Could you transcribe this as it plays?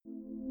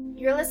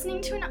You're listening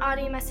to an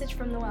audio message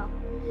from The Well,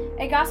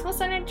 a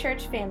gospel-centered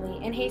church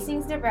family in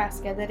Hastings,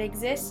 Nebraska that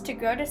exists to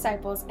grow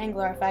disciples and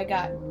glorify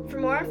God. For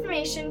more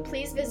information,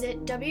 please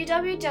visit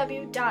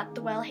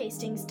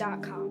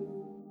www.thewellhastings.com.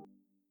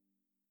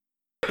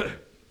 All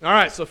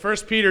right, so 1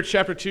 Peter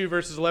chapter 2,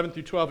 verses 11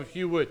 through 12. If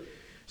you would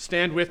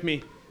stand with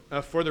me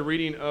for the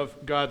reading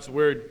of God's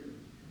Word.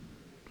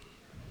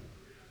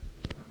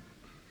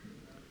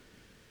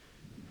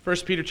 1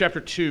 Peter chapter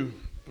 2,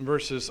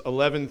 verses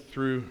 11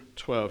 through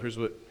 12. Here's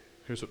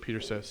what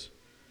Peter says.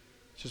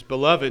 It says,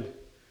 "Beloved,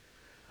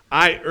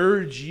 I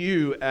urge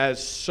you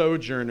as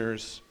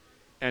sojourners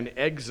and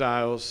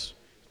exiles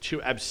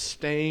to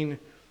abstain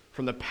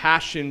from the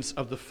passions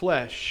of the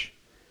flesh,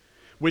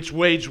 which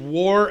wage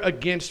war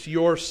against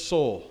your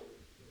soul.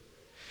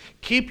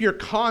 Keep your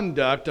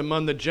conduct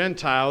among the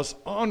Gentiles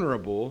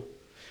honorable,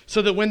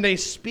 so that when they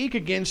speak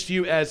against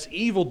you as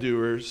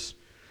evildoers,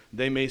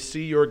 they may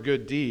see your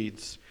good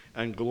deeds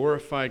and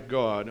glorify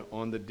God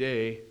on the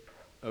day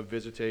of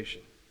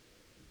visitation."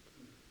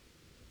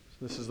 So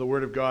this is the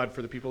word of God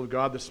for the people of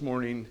God this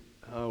morning.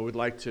 We'd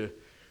like to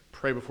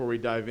pray before we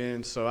dive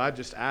in. So I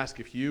just ask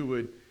if you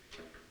would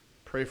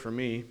pray for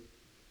me,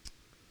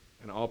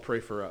 and I'll pray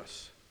for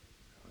us.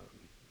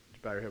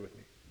 Just bow your head with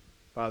me.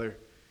 Father,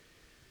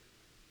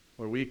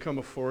 Lord, we come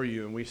before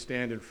you and we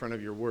stand in front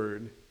of your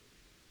word,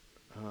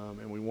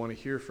 and we want to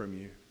hear from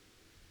you.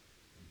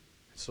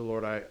 So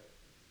Lord, I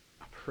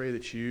pray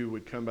that you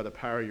would come by the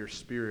power of your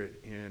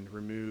Spirit and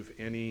remove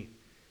any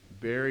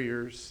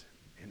barriers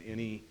and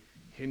any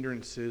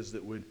hindrances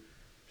that would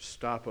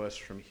stop us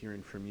from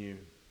hearing from you.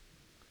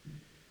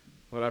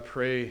 Lord, I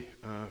pray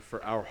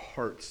for our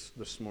hearts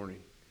this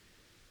morning.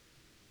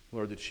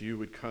 Lord, that you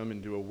would come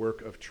and do a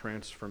work of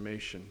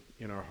transformation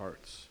in our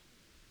hearts.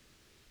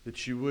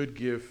 That you would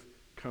give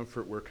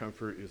comfort where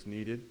comfort is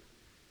needed.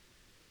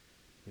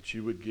 That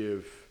you would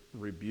give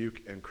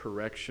rebuke and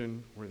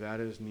correction where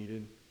that is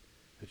needed.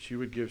 That you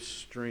would give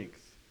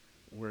strength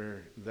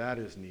where that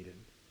is needed.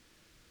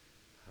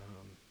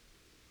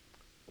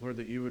 Lord,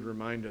 that you would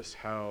remind us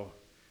how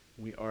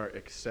we are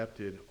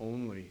accepted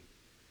only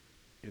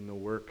in the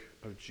work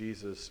of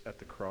Jesus at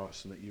the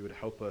cross, and that you would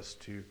help us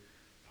to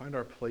find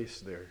our place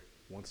there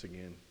once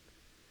again.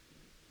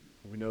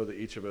 We know that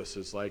each of us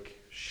is like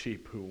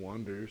sheep who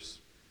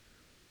wanders,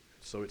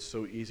 so it's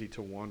so easy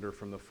to wander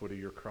from the foot of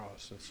your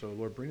cross. And so,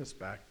 Lord, bring us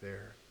back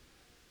there.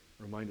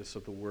 Remind us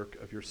of the work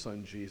of your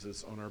Son,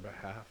 Jesus, on our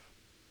behalf.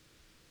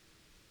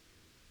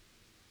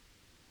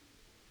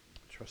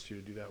 I trust you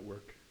to do that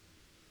work.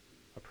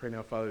 I pray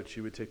now, Father, that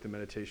you would take the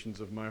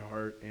meditations of my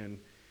heart and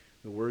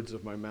the words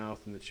of my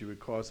mouth, and that you would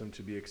cause them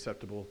to be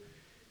acceptable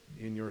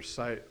in your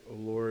sight. O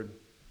Lord,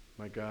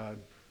 my God,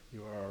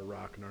 you are our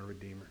rock and our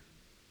Redeemer.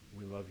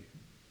 We love you. In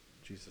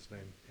Jesus'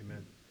 name,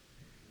 amen.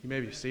 You may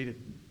be seated.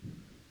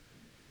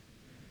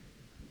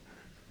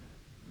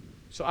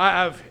 So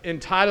I've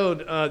entitled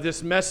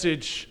this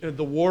message,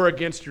 "The War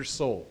Against Your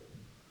Soul."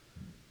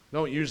 I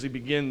don't usually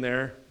begin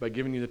there by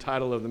giving you the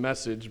title of the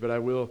message, but I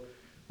will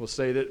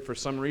say that for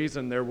some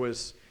reason there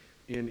was,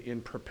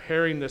 in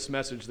preparing this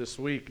message this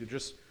week, there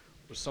just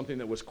was something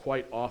that was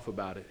quite off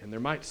about it. And there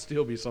might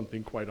still be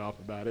something quite off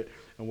about it,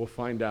 and we'll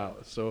find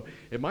out. So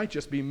it might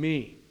just be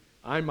me.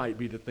 I might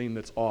be the thing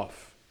that's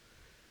off.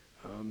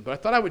 But I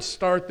thought I would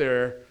start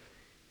there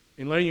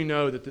in letting you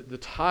know that the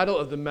title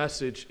of the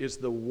message is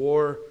 "The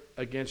War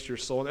Against Your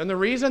Soul." And the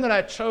reason that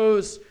I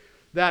chose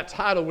that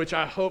title, which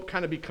I hope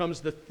kind of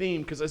becomes the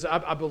theme, because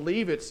I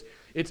believe it's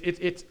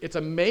a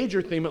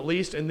major theme, at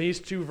least in these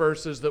two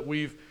verses that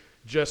we've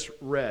just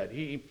read.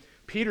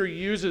 Peter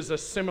uses a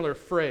similar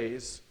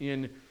phrase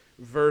in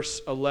verse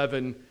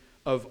 11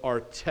 of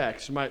our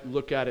text. You might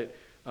look at it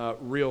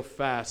real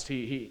fast.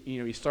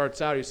 He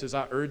starts out, he says,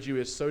 "I urge you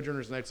as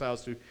sojourners and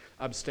exiles to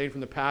abstain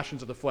from the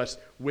passions of the flesh,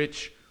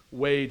 which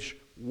wage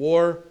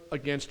war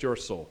against your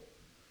soul."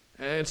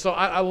 And so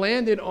I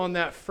landed on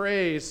that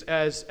phrase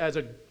as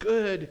a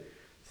good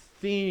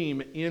theme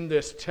in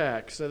this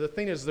text. So the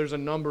thing is, there's a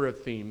number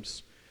of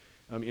themes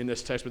in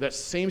this text, but that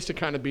seems to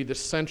kind of be the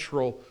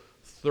central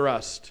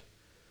thrust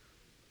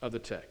of the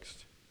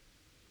text.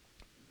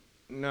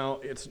 Now,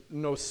 it's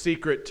no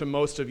secret to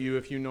most of you,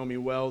 if you know me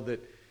well,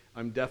 that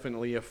I'm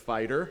definitely a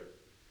fighter.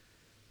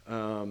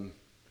 I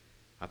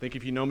think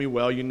if you know me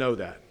well, you know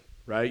that,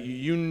 right?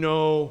 You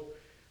know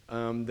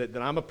that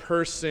I'm a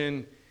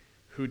person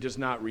who does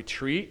not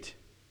retreat.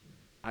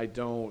 I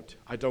don't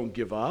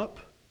give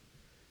up.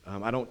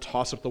 I don't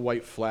toss up the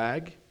white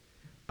flag.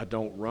 I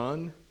don't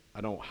run.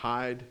 I don't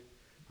hide.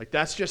 Like,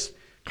 that's just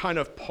kind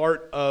of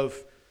part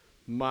of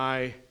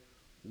my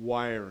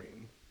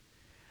wiring.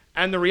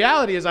 And the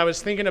reality is, I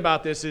was thinking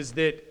about this, is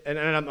that, and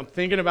I'm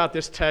thinking about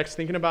this text,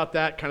 thinking about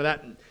that kind of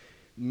that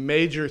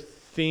major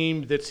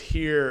theme that's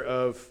here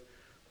of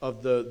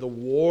the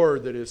war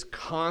that is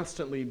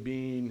constantly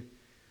being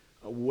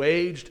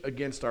waged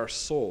against our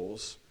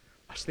souls.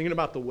 I was thinking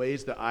about the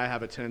ways that I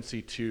have a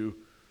tendency to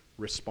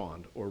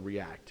respond or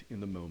react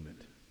in the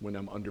moment when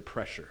I'm under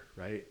pressure,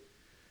 right?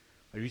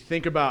 Like, you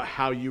think about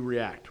how you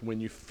react when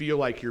you feel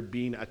like you're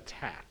being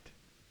attacked,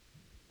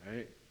 right?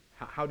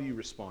 How do you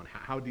respond?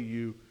 How do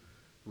you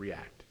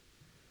react?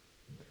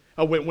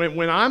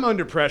 When I'm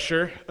under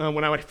pressure,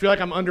 when I feel like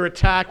I'm under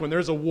attack, when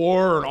there's a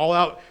war or an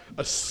all-out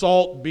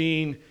assault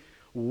being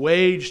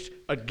waged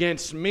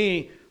against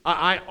me,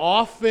 I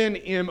often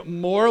am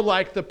more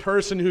like the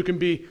person who can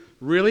be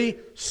really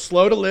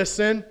slow to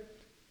listen,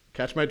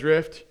 catch my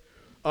drift,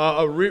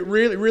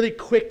 really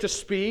quick to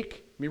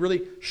speak, be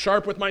really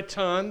sharp with my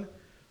tongue,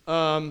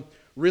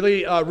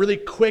 really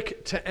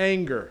quick to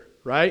anger,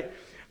 right?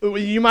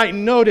 You might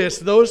notice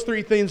those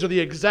three things are the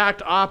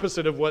exact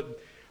opposite of what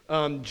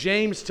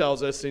James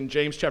tells us in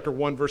James chapter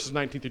 1, verses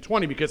 19 through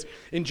 20, because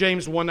in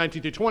James 1,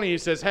 19 through 20, he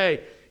says,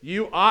 hey,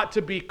 you ought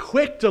to be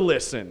quick to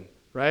listen,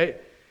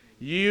 right?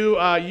 You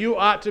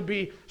ought to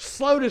be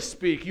slow to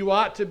speak. You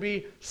ought to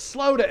be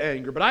slow to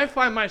anger. But I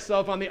find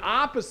myself on the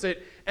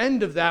opposite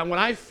end of that when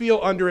I feel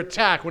under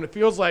attack, when it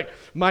feels like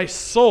my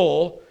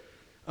soul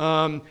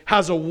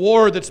has a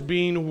war that's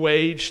being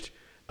waged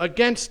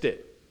against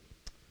it.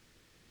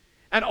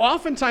 And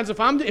oftentimes, if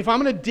I'm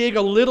going to dig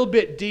a little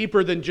bit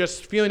deeper than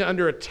just feeling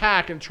under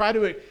attack and try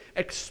to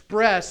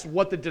express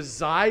what the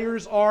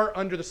desires are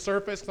under the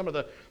surface, some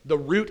of the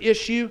root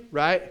issue,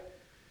 right?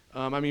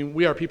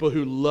 We are people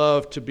who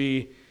love to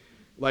be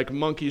like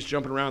monkeys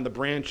jumping around the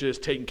branches,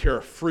 taking care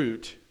of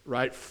fruit,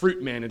 right?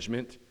 Fruit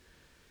management,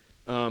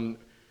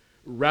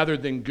 rather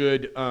than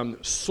good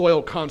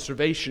soil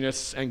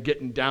conservationists and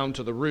getting down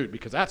to the root,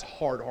 because that's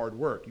hard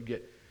work. You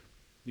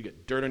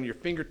get dirt on your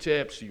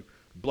fingertips, you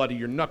bloody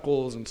your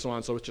knuckles, and so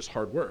on. So it's just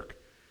hard work.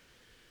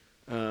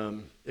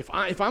 If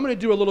I'm going to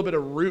do a little bit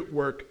of root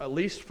work, at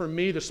least for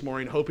me this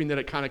morning, hoping that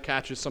it kind of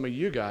catches some of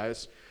you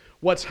guys,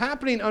 what's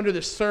happening under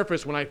the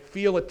surface when I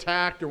feel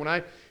attacked or when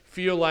I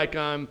feel like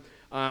I'm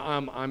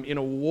in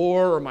a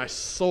war or my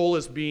soul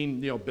is being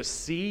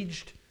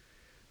besieged,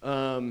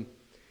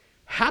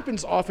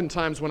 happens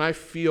oftentimes when I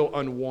feel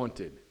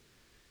unwanted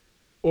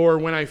or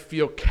when I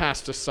feel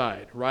cast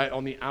aside, right,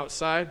 on the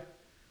outside.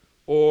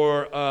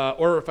 Or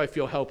if I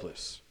feel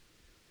helpless.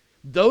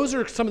 Those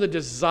are some of the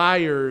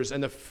desires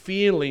and the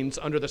feelings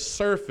under the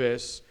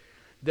surface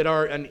that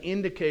are an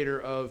indicator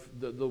of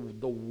the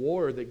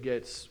war that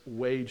gets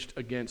waged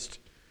against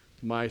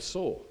my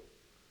soul.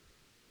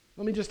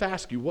 Let me just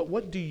ask you,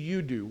 what do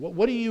you do?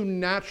 What do you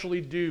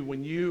naturally do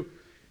when you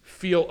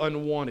feel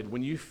unwanted,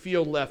 when you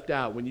feel left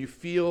out, when you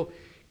feel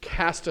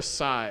cast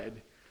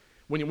aside,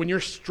 when you're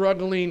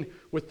struggling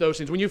with those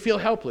things, when you feel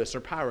helpless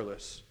or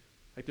powerless?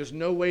 Like there's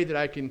no way that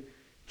I can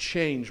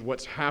change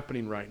what's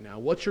happening right now.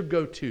 What's your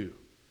go-to?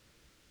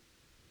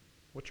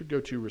 What's your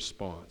go-to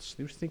response?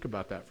 Let's think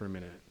about that for a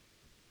minute.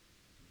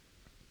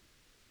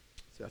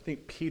 So I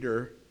think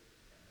Peter,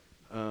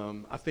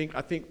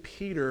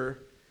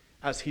 Peter,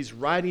 as he's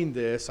writing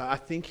this, I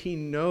think he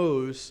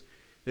knows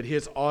that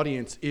his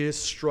audience is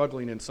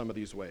struggling in some of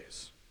these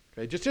ways.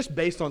 Okay, just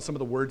based on some of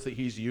the words that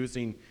he's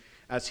using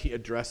as he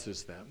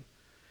addresses them.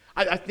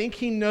 I think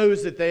he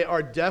knows that they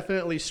are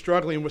definitely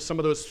struggling with some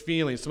of those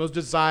feelings, some of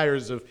those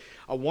desires of,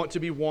 I want to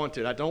be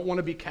wanted. I don't want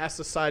to be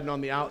cast aside and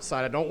on the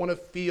outside. I don't want to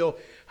feel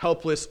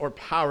helpless or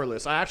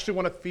powerless. I actually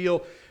want to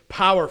feel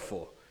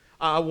powerful.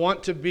 I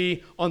want to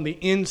be on the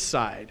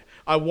inside.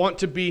 I want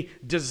to be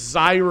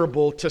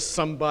desirable to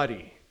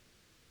somebody.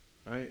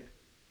 Right?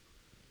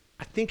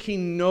 I think he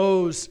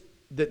knows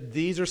that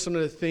these are some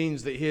of the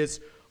things that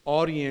his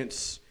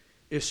audience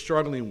is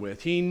struggling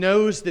with. He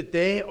knows that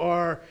they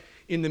are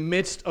in the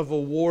midst of a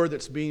war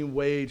that's being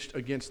waged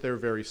against their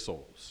very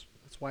souls.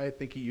 That's why I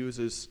think he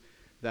uses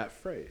that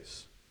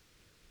phrase.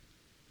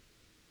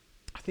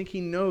 I think he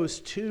knows,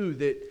 too,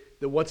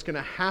 that what's going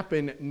to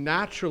happen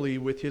naturally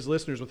with his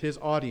listeners, with his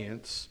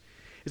audience,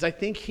 is I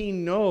think he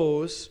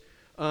knows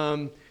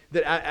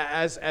that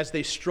as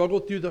they struggle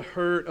through the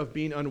hurt of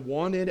being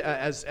unwanted,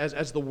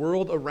 as the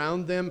world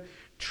around them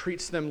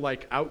treats them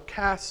like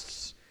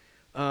outcasts,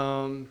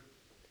 I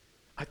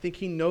think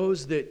he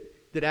knows that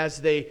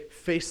as they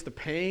face the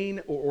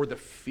pain or the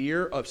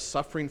fear of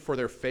suffering for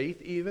their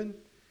faith even,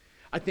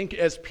 I think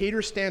as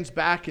Peter stands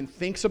back and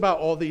thinks about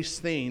all these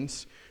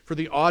things for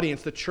the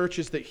audience, the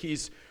churches that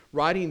he's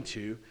writing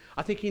to,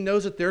 I think he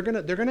knows that they're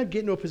gonna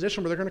get into a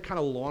position where they're gonna kind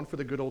of long for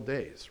the good old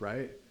days,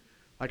 right?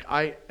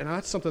 And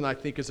that's something I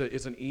think is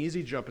an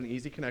easy jump, an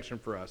easy connection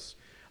for us.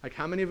 Like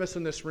how many of us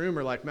in this room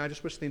are like, man, I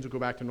just wish things would go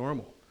back to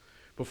normal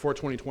before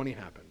 2020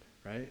 happened,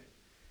 right?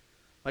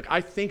 Like,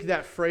 I think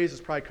that phrase has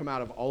probably come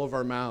out of all of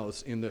our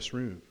mouths in this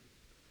room.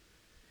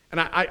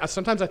 And I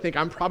sometimes I think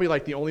I'm probably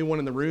like the only one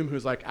in the room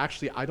who's like,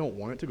 actually, I don't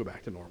want it to go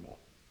back to normal.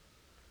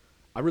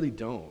 I really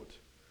don't.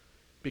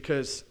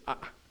 Because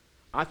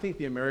I think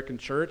the American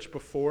church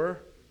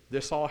before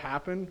this all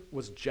happened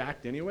was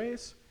jacked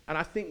anyways. And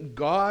I think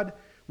God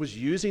was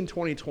using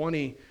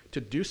 2020 to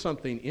do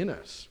something in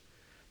us.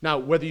 Now,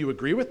 whether you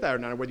agree with that or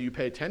not, or whether you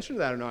pay attention to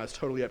that or not, it's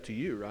totally up to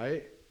you,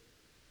 right?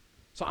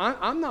 So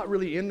I'm not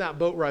really in that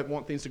boat where I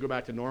want things to go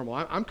back to normal.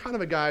 I'm kind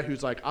of a guy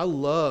who's like, I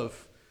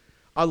love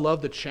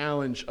the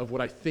challenge of what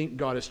I think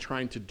God is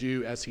trying to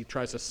do as he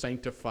tries to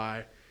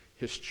sanctify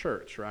his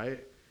church,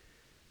 right?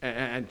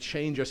 And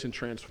change us and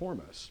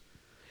transform us.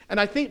 And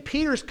I think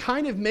Peter's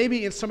kind of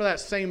maybe in some of that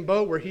same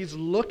boat where he's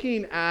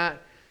looking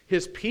at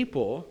his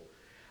people,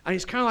 and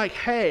he's kind of like,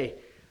 hey,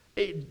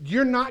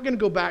 you're not going to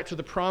go back to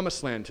the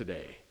promised land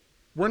today.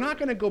 We're not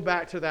going to go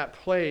back to that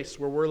place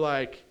where we're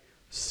like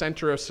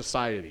center of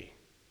society,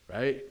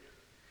 right?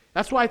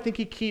 That's why I think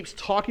he keeps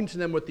talking to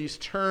them with these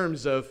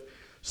terms of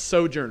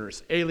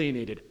sojourners,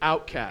 alienated,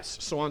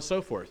 outcasts, so on and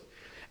so forth.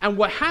 And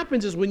what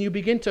happens is when you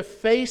begin to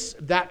face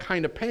that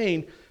kind of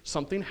pain,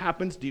 something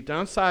happens deep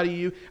down inside of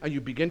you, and you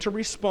begin to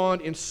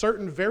respond in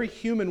certain very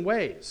human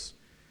ways.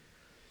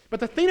 But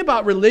the thing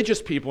about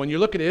religious people, and you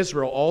look at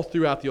Israel all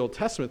throughout the Old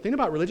Testament, the thing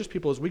about religious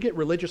people is we get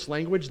religious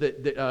language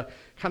that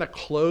kind of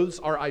clothes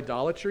our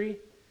idolatry,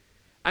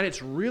 and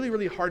it's really,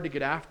 really hard to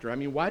get after. I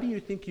mean, why do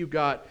you think you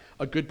got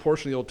a good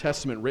portion of the Old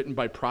Testament written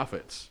by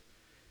prophets,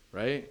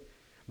 right?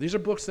 These are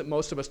books that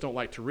most of us don't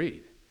like to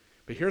read.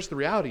 But here's the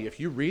reality. If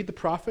you read the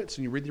prophets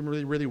and you read them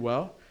really, really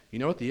well, you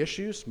know what the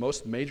issues,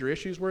 most major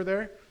issues were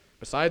there?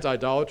 Besides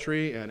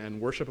idolatry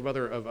and worship of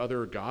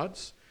other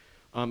gods,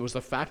 it was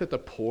the fact that the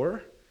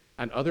poor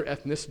and other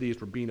ethnicities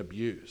were being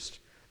abused.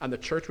 And the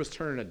church was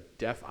turning a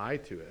deaf eye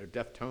to it, a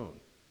deaf tone,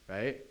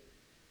 right?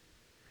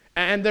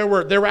 And there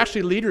were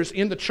actually leaders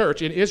in the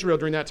church in Israel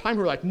during that time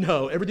who were like,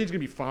 no, everything's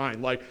going to be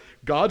fine. Like,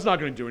 God's not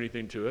going to do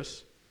anything to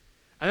us.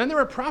 And then there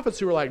were prophets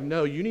who were like,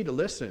 no, you need to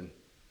listen.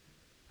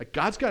 Like,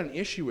 God's got an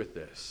issue with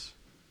this.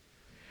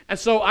 And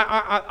so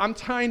I'm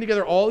tying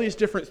together all these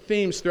different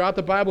themes throughout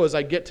the Bible as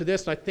I get to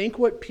this. And I think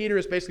what Peter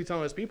is basically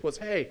telling his people is,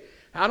 hey,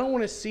 I don't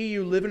want to see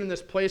you living in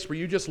this place where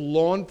you just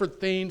long for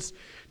things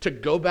to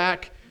go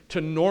back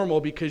to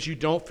normal because you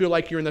don't feel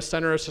like you're in the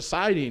center of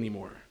society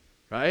anymore,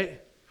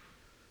 right?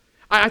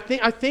 I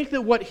think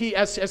that what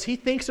as he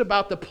thinks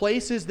about the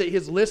places that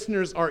his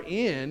listeners are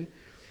in,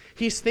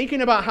 he's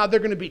thinking about how they're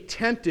going to be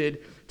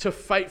tempted to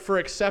fight for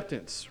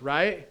acceptance,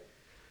 right?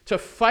 To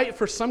fight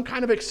for some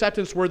kind of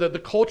acceptance where the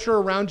culture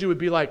around you would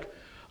be like,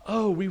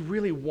 oh, we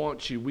really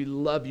want you. We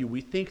love you.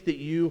 We think that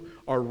you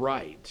are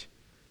right.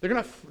 They're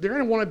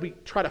gonna want to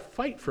try to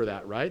fight for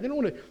that, right?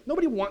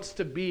 Nobody wants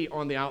to be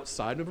on the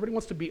outside. Everybody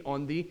wants to be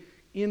on the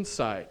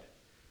inside.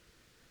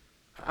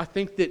 I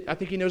think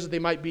he knows that they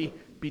might be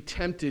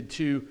tempted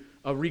to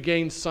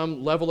regain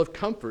some level of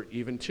comfort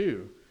even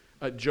too.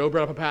 Joe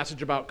brought up a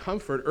passage about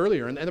comfort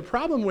earlier. And the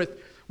problem with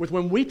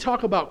when we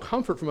talk about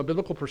comfort from a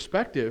biblical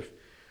perspective,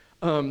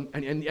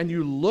 and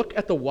you look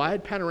at the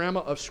wide panorama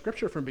of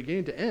Scripture from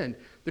beginning to end,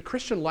 the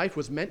Christian life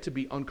was meant to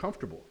be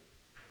uncomfortable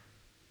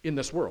in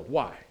this world.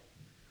 Why?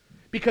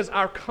 Because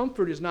our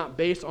comfort is not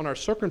based on our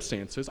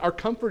circumstances. Our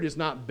comfort is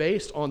not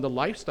based on the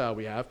lifestyle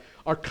we have.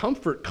 Our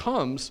comfort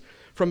comes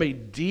from a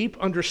deep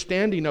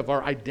understanding of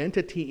our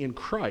identity in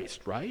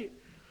Christ, right?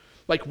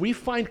 Like, we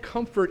find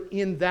comfort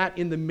in that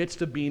in the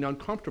midst of being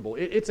uncomfortable.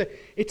 It's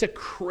a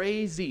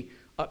crazy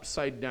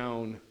upside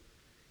down,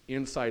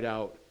 inside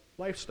out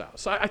lifestyle.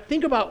 So I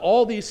think about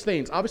all these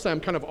things. Obviously, I'm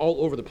kind of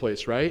all over the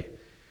place, right?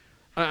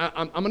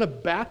 I'm going to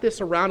bat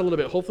this around a little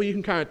bit. Hopefully, you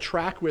can kind of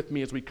track with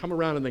me as we come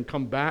around and then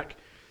come back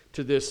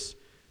to this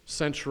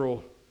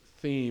central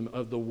theme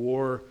of the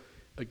war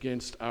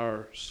against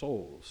our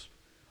souls.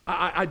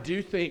 I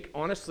do think,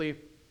 honestly,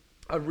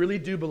 I really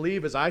do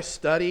believe as I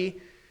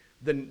study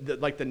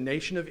the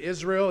nation of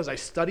Israel, as I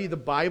study the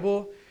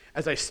Bible,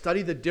 as I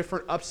study the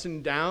different ups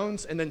and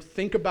downs, and then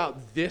think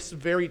about this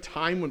very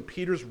time when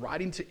Peter's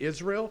writing to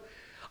Israel,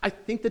 I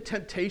think the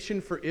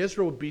temptation for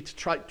Israel would be to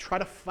try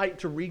to fight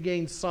to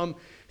regain some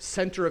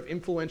center of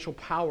influential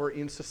power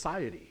in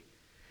society.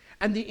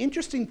 And the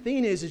interesting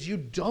thing is you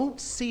don't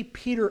see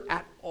Peter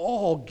at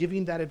all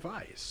giving that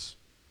advice,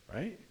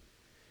 right?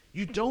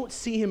 You don't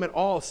see him at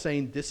all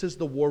saying, this is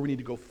the war we need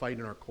to go fight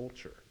in our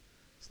culture.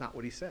 It's not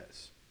what he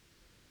says.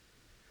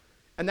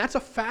 And that's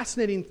a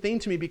fascinating thing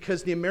to me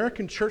because the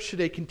American church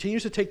today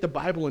continues to take the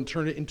Bible and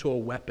turn it into a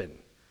weapon.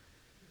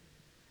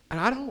 And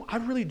I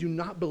really do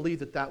not believe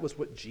that was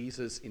what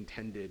Jesus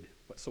intended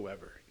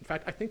whatsoever. In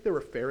fact, I think there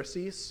were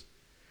Pharisees,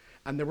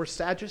 and there were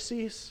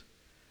Sadducees,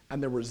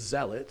 and there were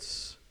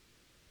Zealots,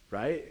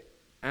 right?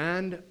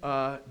 And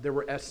there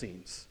were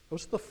Essenes.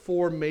 Those are the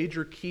four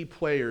major key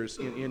players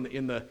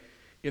in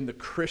the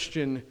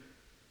Christian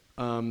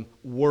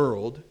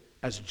world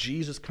as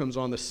Jesus comes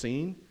on the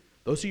scene.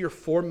 Those are your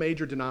four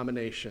major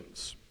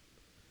denominations.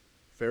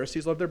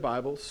 Pharisees love their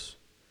Bibles.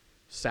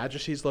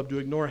 Sadducees love to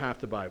ignore half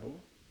the Bible.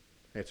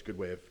 That's a good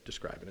way of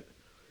describing it.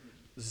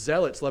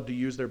 Zealots love to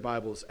use their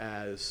Bibles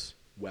as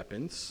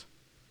weapons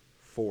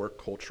for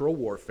cultural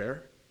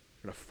warfare.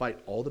 They're going to fight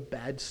all the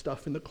bad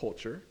stuff in the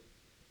culture,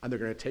 and they're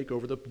going to take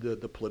over the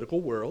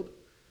political world,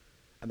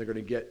 and they're going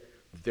to get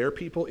their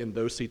people in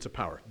those seats of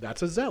power.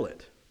 That's a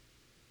zealot.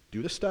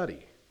 Do the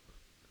study.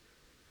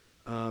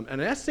 An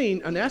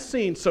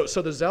Essene, so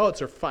the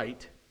Zealots are going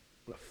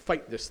to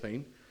fight this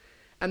thing.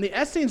 And the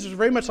Essenes are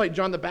very much like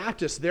John the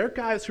Baptist. They're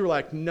guys who are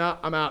like, nah,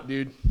 I'm out,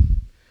 dude.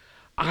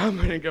 I'm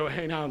going to go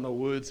hang out in the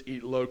woods,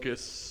 eat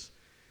locusts,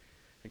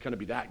 and kind of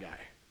be that guy.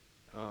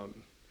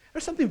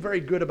 There's something very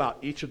good about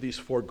each of these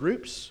four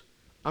groups.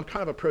 I'm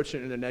kind of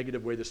approaching it in a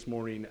negative way this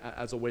morning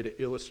as a way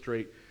to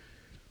illustrate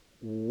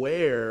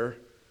where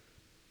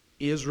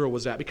Israel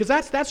was at. Because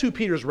that's who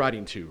Peter's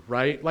writing to,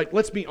 right? Like,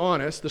 let's be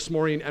honest this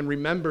morning and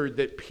remember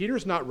that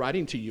Peter's not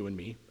writing to you and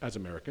me as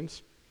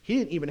Americans. He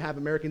didn't even have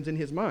Americans in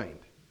his mind,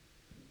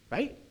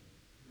 right?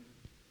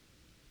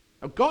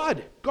 Now,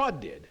 God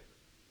did,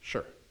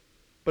 sure.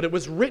 But it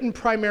was written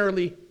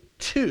primarily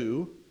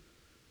to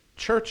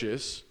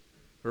churches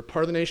who are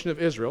part of the nation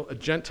of Israel,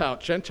 Gentile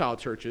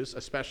churches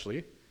especially.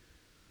 It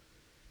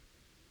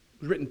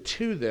was written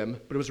to them,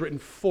 but it was written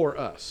for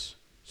us.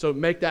 So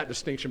make that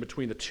distinction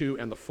between the to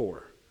and the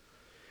for.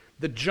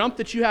 The jump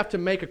that you have to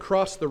make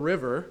across the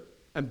river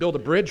and build a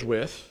bridge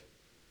with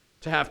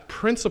to have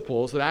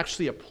principles that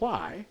actually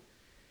apply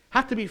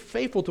have to be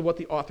faithful to what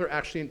the author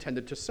actually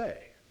intended to say,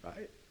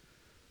 right?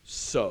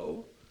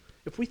 So,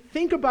 if we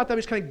think about that, we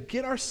just kind of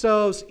get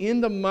ourselves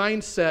in the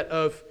mindset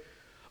of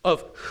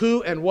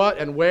who and what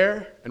and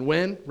where and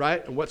when,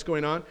 right, and what's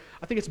going on.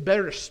 I think it's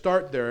better to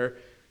start there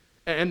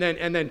and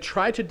then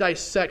try to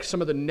dissect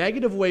some of the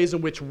negative ways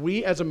in which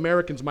we as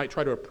Americans might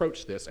try to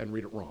approach this and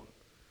read it wrong.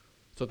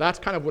 So that's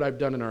kind of what I've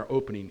done in our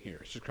opening here,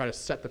 is just try to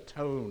set the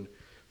tone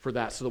for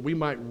that so that we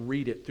might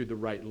read it through the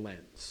right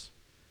lens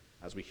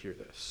as we hear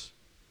this.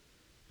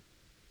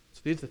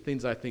 So these are the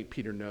things I think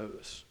Peter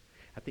knows.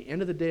 At the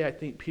end of the day, I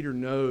think Peter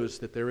knows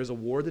that there is a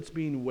war that's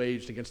being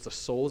waged against the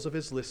souls of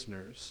his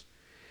listeners.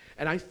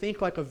 And I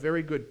think, like a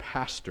very good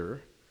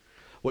pastor,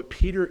 what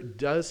Peter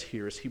does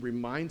here is he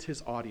reminds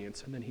his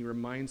audience, and then he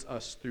reminds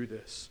us through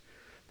this,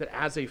 that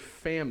as a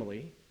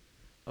family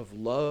of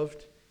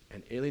loved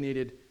and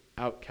alienated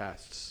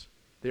outcasts,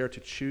 they are to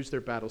choose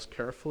their battles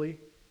carefully,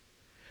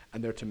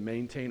 and they're to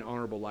maintain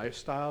honorable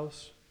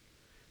lifestyles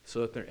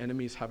so that their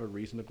enemies have a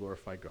reason to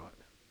glorify God.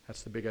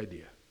 That's the big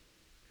idea.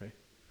 Okay?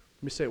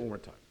 Let me say it one more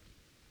time.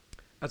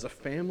 As a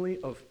family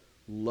of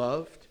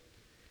loved,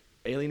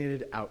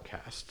 alienated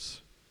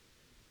outcasts,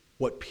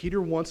 what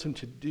Peter wants them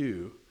to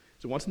do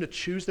is he wants them to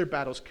choose their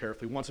battles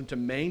carefully, he wants them to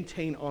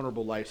maintain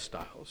honorable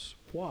lifestyles.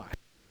 Why?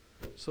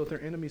 So that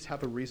their enemies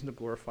have a reason to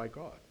glorify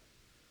God.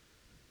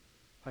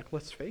 Like,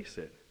 let's face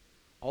it,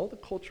 all the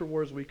culture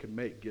wars we could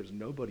make gives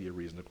nobody a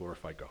reason to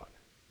glorify God.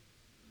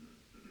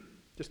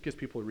 Just gives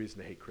people a reason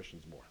to hate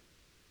Christians more.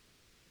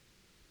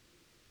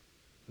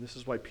 And this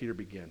is why Peter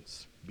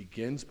begins. He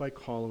begins by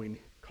calling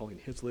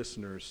his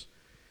listeners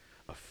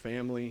a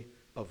family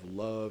of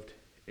loved,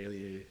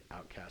 alienated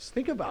outcasts.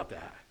 Think about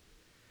that.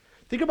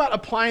 Think about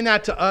applying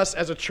that to us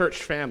as a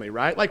church family,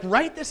 right? Like,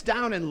 write this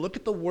down and look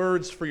at the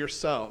words for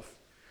yourself.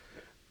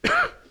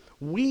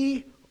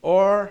 We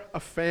are a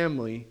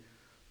family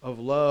of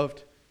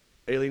loved,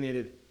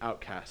 alienated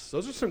outcasts.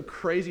 Those are some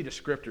crazy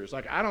descriptors.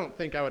 Like, I don't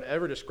think I would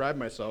ever describe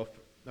myself.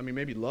 I mean,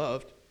 maybe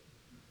loved.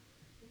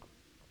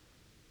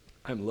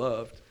 I'm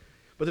loved.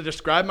 But to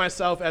describe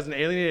myself as an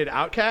alienated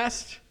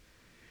outcast?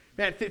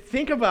 Man,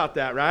 think about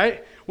that,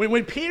 right?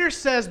 When Peter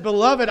says,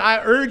 "Beloved, I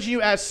urge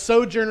you as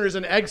sojourners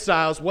and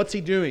exiles," what's he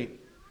doing?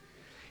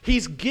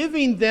 He's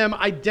giving them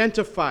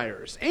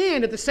identifiers.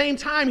 And at the same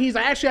time, he's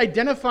actually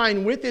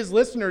identifying with his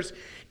listeners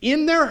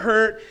in their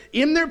hurt,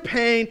 in their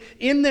pain,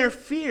 in their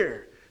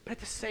fear. But at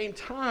the same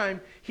time,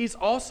 he's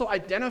also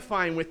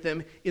identifying with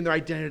them in their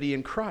identity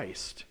in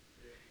Christ.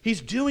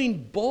 He's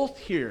doing both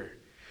here.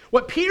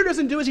 What Peter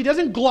doesn't do is he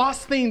doesn't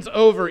gloss things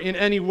over in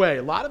any way.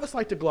 A lot of us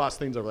like to gloss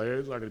things over. Like,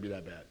 it's not going to be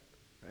that bad.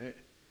 Right?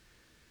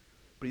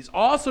 But he's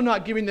also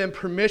not giving them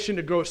permission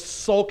to go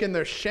sulk in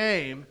their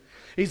shame.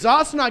 He's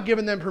also not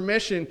giving them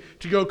permission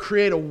to go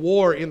create a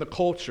war in the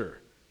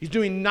culture. He's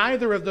doing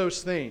neither of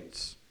those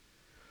things.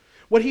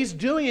 What he's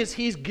doing is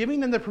he's giving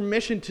them the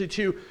permission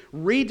to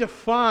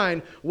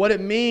redefine what it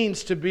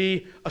means to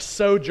be a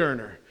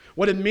sojourner,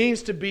 what it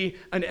means to be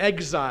an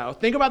exile.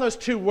 Think about those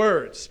two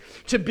words.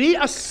 To be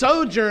a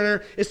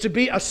sojourner is to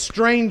be a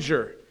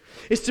stranger.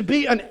 It's to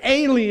be an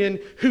alien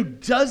who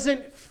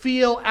doesn't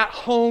feel at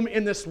home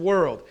in this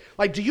world.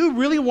 Like, do you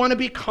really want to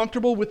be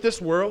comfortable with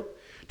this world?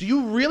 Do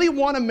you really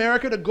want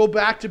America to go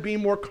back to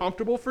being more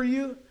comfortable for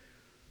you?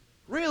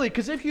 Really?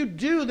 Because if you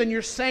do, then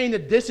you're saying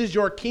that this is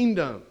your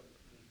kingdom.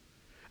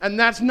 And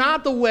that's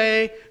not the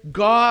way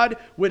God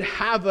would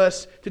have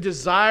us to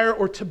desire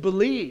or to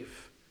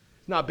believe.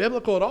 It's not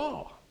biblical at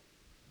all.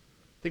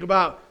 Think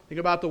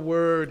about the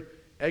word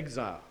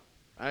exile,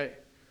 right?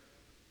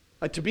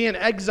 Like, to be an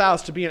exile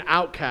is to be an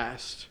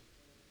outcast.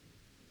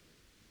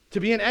 To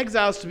be an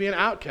exile is to be an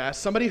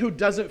outcast, somebody who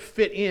doesn't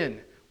fit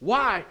in.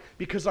 Why?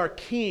 Because our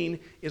king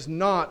is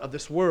not of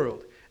this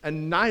world,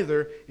 and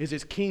neither is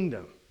his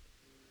kingdom.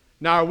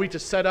 Now, are we to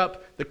set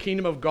up the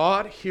kingdom of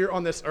God here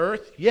on this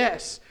earth?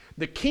 Yes.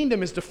 The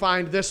kingdom is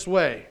defined this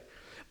way: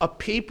 a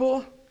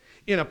people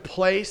in a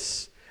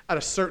place at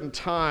a certain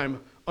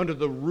time under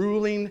the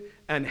ruling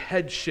and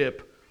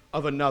headship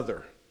of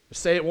another.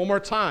 Say it one more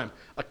time.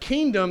 A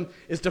kingdom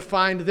is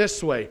defined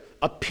this way: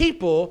 a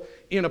people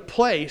in a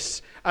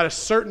place at a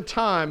certain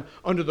time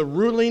under the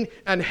ruling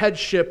and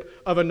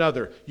headship of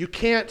another. You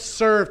can't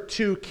serve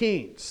two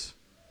kings.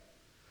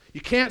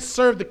 You can't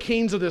serve the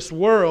kings of this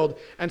world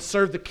and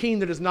serve the king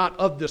that is not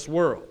of this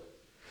world.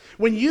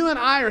 When you and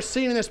I are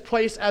sitting in this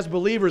place as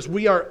believers,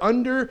 we are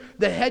under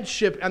the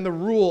headship and the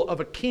rule of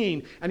a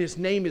king, and his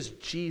name is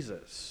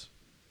Jesus.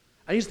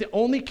 And he's the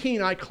only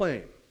king I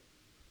claim.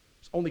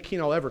 It's the only king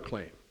I'll ever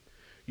claim.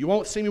 You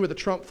won't see me with a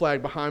Trump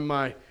flag behind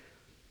my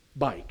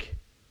bike,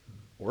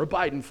 or a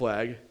Biden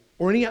flag,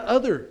 or any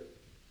other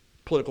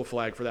political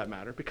flag for that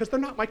matter, because they're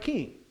not my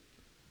king.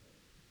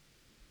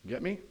 You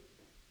get me?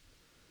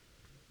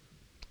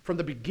 From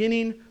the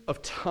beginning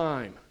of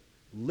time,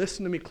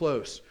 listen to me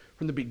close.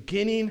 From the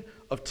beginning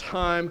of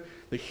time,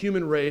 the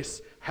human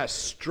race has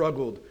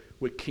struggled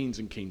with kings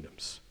and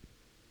kingdoms.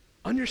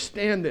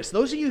 Understand this.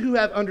 Those of you who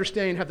have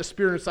understanding, have the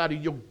Spirit inside of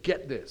you, you'll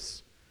get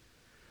this.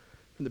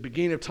 From the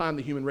beginning of time,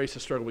 the human race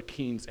has struggled with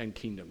kings and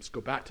kingdoms. Go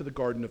back to the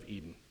Garden of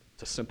Eden.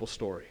 It's a simple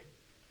story.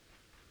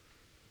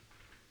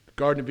 The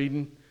Garden of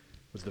Eden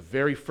was the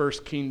very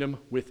first kingdom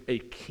with a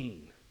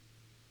king,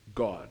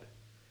 God.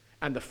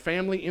 And the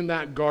family in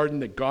that garden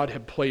that God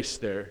had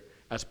placed there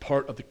as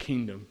part of the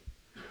kingdom,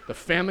 the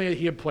family that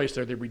he had placed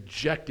there, they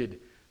rejected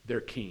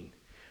their king.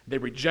 They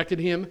rejected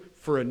him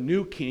for a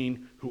new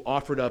king who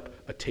offered up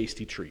a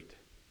tasty treat.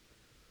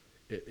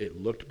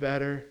 It looked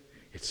better.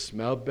 It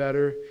smelled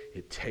better.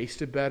 It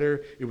tasted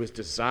better. It was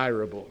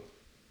desirable.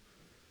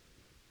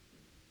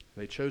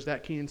 They chose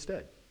that king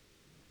instead.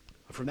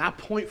 From that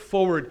point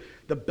forward,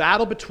 the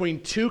battle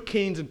between two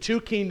kings and two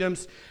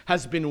kingdoms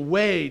has been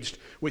waged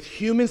with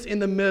humans in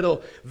the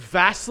middle,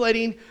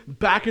 vacillating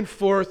back and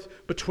forth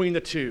between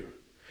the two.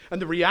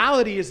 And the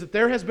reality is that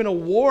there has been a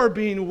war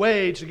being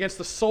waged against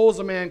the souls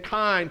of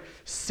mankind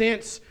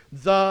since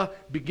the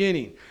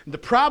beginning. And the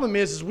problem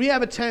is we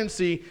have a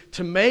tendency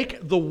to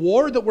make the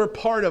war that we're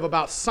part of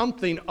about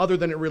something other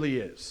than it really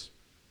is.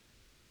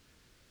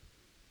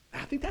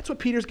 And I think that's what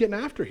Peter's getting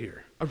after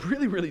here. I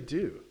really, really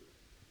do.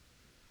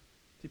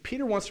 See,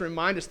 Peter wants to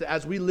remind us that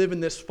as we live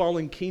in this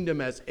fallen kingdom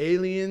as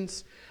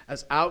aliens,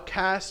 as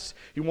outcasts,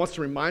 he wants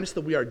to remind us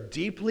that we are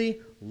deeply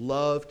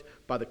loved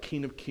by the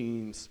King of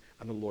Kings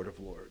and the Lord of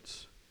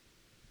Lords.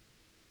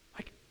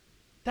 Like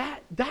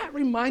that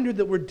reminder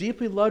that we're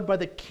deeply loved by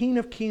the King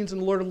of Kings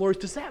and the Lord of Lords,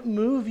 does that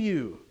move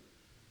you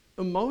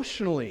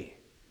emotionally?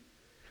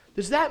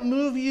 Does that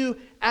move you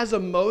as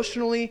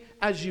emotionally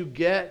as you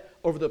get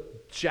over the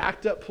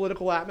jacked up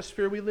political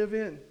atmosphere we live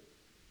in?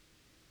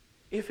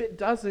 If it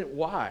doesn't,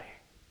 why?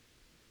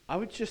 I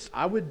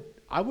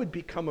would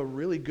become a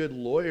really good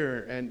lawyer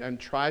and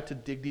try to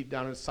dig deep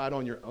down inside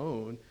on your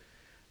own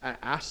and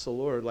ask the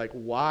Lord, like,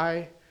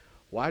 why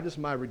does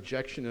my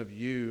rejection of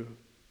you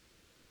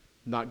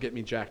not get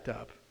me jacked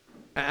up?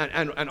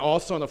 And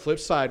also on the flip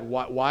side,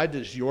 why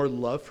does your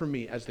love for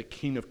me as the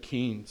King of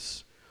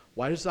Kings,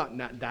 why does that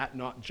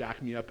not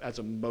jack me up as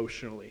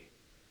emotionally?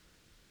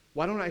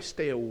 Why don't I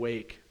stay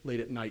awake late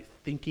at night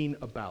thinking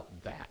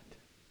about that?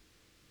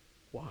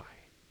 Why?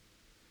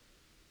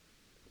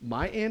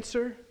 My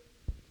answer,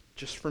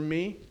 just for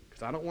me,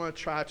 because I don't want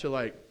to try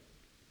to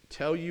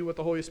tell you what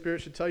the Holy Spirit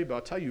should tell you, but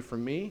I'll tell you, for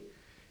me,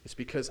 it's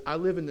because I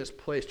live in this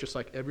place just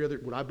like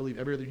what I believe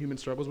every other human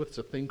struggles with. It's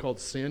a thing called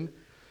sin,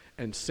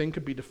 and sin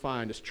could be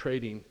defined as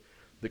trading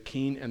the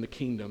king and the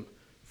kingdom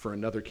for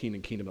another king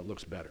and kingdom that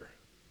looks better.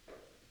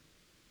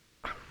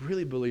 I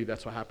really believe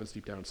that's what happens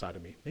deep down inside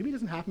of me. Maybe it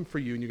doesn't happen for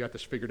you and you got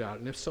this figured out,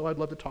 and if so, I'd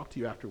love to talk to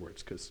you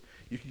afterwards because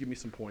you can give me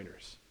some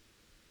pointers.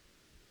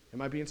 Am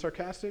I being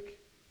sarcastic?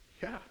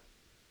 Yeah.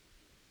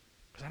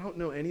 Because I don't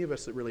know any of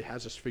us that really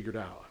has this figured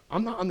out.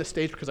 I'm not on this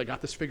stage because I got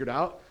this figured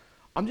out.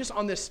 I'm just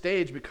on this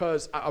stage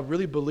because I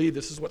really believe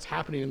this is what's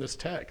happening in this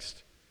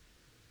text.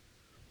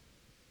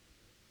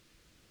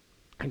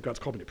 And God's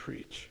called me to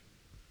preach.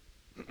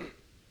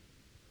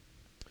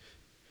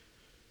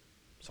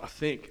 So I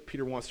think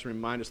Peter wants to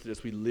remind us that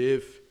as we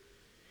live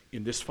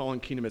in this fallen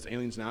kingdom as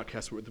aliens and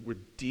outcasts, we're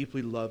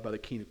deeply loved by the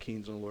King of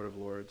Kings and the Lord of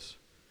Lords.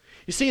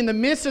 You see, in the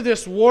midst of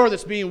this war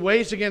that's being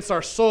waged against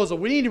our souls,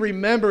 what we need to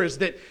remember is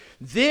that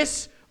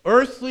this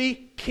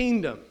earthly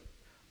kingdom,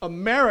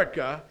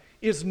 America,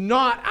 is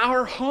not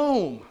our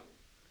home.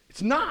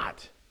 It's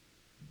not.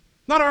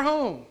 Not our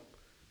home.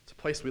 It's a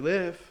place we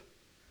live,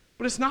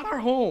 but it's not our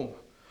home.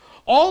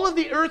 All of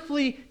the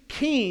earthly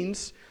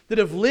kings that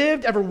have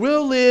lived, ever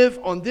will live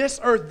on this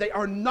earth, they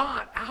are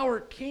not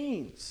our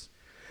kings.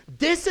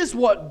 This is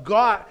what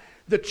got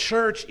the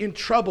church in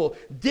trouble.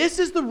 This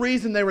is the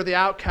reason they were the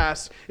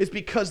outcasts, is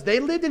because they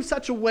lived in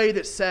such a way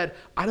that said,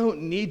 I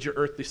don't need your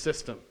earthly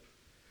system.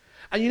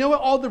 And you know what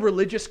all the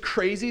religious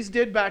crazies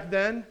did back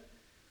then?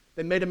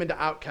 They made them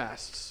into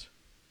outcasts.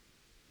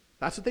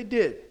 That's what they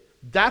did.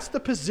 That's the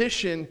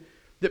position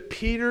that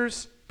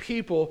Peter's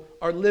people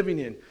are living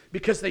in,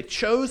 because they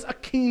chose a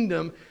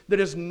kingdom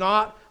that is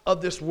not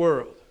of this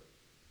world.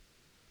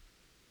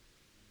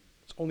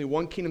 There's only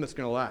one kingdom that's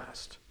going to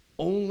last.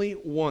 Only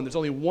one. There's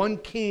only one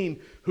king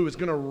who is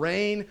going to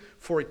reign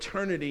for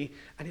eternity,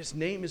 and his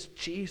name is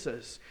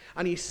Jesus.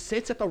 And he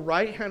sits at the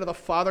right hand of the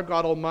Father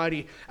God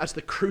Almighty as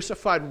the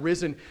crucified,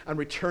 risen, and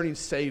returning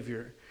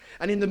Savior.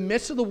 And in the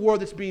midst of the war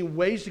that's being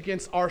waged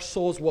against our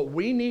souls, what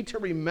we need to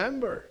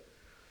remember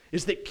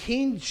is that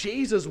King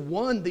Jesus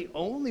won the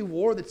only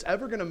war that's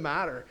ever going to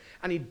matter,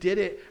 and he did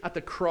it at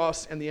the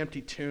cross and the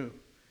empty tomb.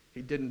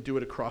 He didn't do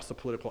it across the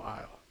political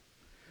aisle.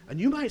 And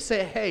you might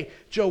say, hey,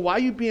 Joe, why are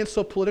you being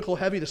so political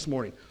heavy this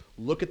morning?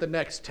 Look at the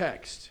next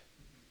text.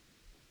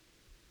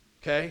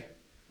 Okay?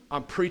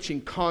 I'm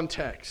preaching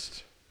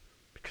context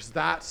because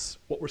that's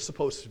what we're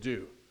supposed to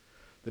do.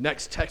 The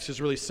next text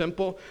is really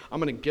simple. I'm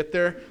going to get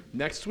there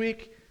next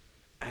week,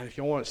 and if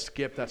you want to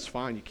skip, that's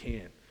fine, you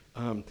can.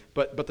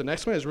 But the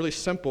next one is really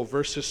simple,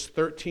 verses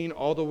 13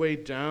 all the way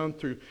down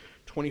through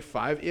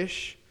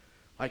 25-ish.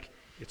 Like,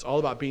 it's all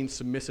about being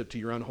submissive to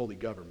your unholy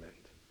government.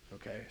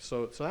 Okay?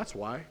 So that's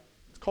why.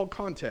 It's called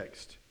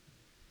context.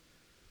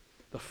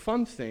 The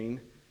fun thing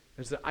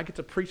is that I get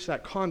to preach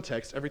that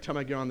context every time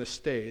I get on this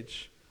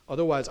stage.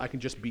 Otherwise, I can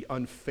just be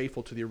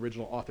unfaithful to the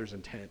original author's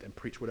intent and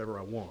preach whatever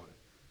I want,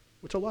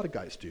 which a lot of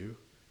guys do,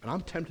 and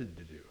I'm tempted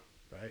to do,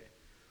 right?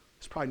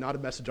 It's probably not a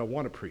message I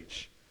want to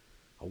preach.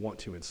 I want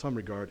to in some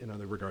regard, in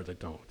other regards I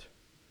don't.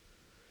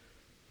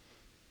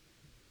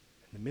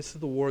 In the midst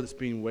of the war that's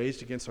being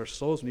waged against our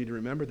souls, we need to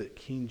remember that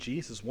King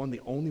Jesus won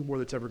the only war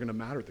that's ever going to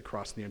matter at the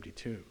cross and the empty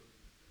tomb.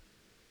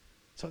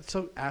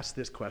 So ask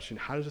this question,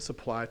 how does this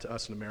apply to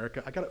us in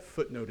America? I got it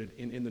footnoted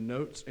in the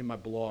notes in my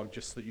blog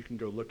just so that you can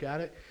go look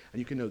at it, and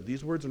you can know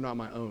these words are not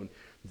my own.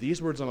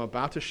 These words I'm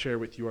about to share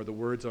with you are the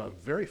words of a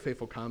very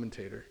faithful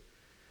commentator.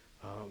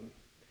 I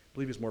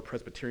believe he's more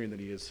Presbyterian than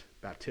he is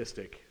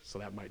Baptistic, so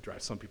that might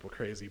drive some people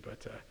crazy,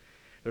 but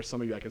there's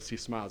some of you I can see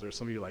smiles. There's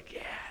some of you like,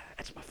 yeah,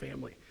 that's my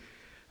family.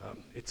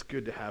 It's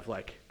good to have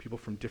like people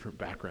from different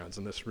backgrounds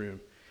in this room.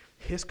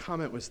 His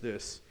comment was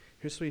this.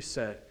 Here's what he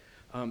said.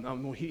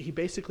 He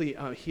basically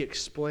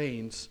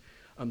explains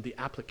the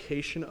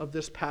application of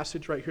this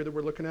passage right here that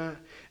we're looking at,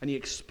 and he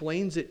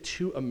explains it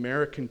to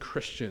American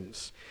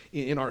Christians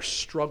in our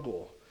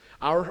struggle,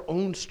 our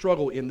own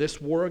struggle in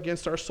this war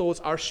against our souls,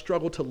 our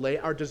struggle to lay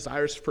our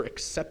desires for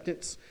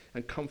acceptance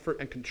and comfort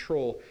and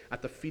control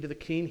at the feet of the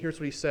King. Here's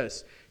what he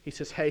says. He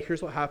says, hey,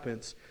 here's what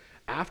happens.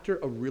 After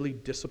a really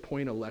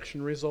disappointing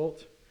election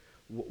result,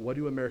 what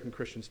do American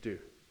Christians do?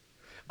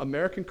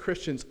 American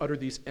Christians utter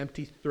these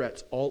empty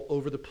threats all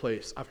over the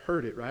place. I've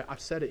heard it, right?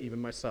 I've said it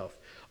even myself.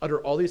 Utter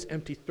all these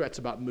empty threats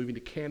about moving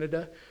to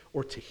Canada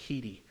or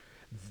Tahiti.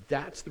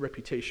 That's the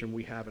reputation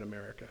we have in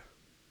America.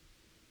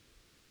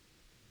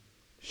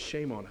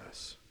 Shame on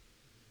us.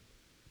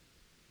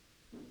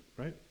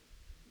 Right?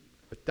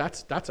 But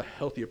that's a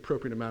healthy,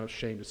 appropriate amount of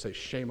shame to say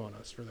shame on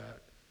us for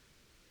that.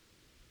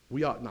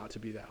 We ought not to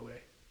be that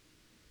way.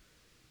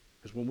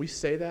 Because when we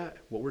say that,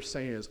 what we're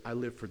saying is, I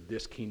live for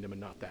this kingdom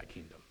and not that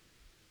kingdom.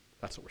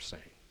 That's what we're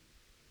saying.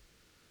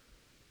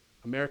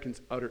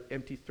 Americans utter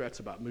empty threats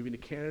about moving to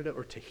Canada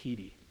or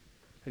Tahiti.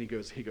 And he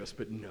goes,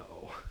 but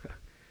no.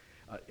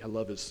 I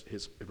love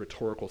his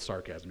rhetorical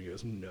sarcasm. He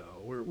goes,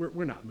 no,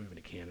 we're not moving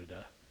to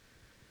Canada.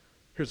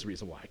 Here's the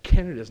reason why.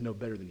 Canada is no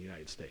better than the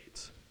United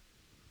States.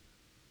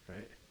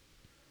 Right?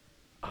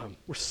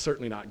 We're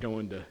certainly not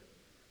going to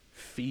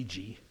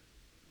Fiji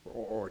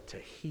or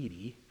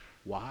Tahiti.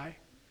 Why?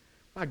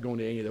 I'm not going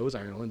to any of those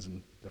islands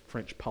in the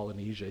French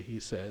Polynesia, he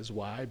says.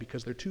 Why?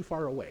 Because they're too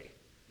far away.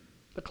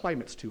 The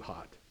climate's too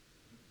hot.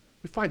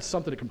 We find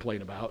something to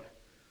complain about.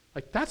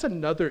 Like, that's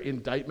another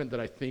indictment that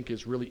I think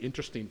is really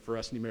interesting for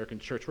us in the American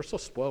church. We're so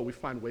spoiled, we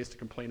find ways to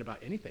complain about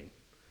anything.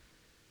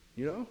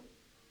 You know?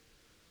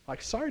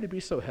 Like, sorry to be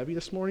so heavy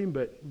this morning,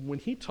 but when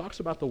he talks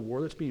about the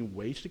war that's being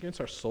waged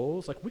against our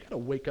souls, like, we got to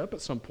wake up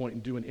at some point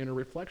and do an inner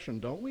reflection,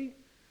 don't we?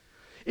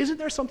 Isn't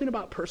there something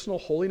about personal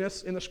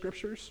holiness in the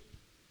scriptures?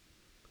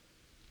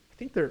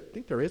 I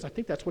think there is. I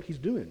think that's what he's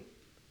doing.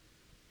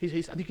 I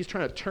think he's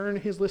trying to turn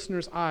his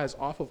listeners' eyes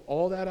off of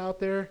all that out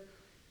there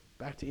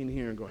back to in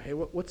here and go, hey,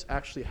 what's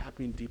actually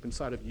happening deep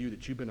inside of you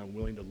that you've been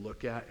unwilling to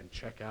look at and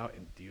check out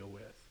and deal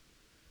with?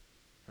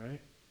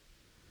 Right?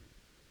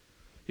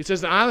 He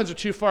says the islands are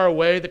too far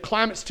away, the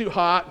climate's too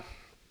hot.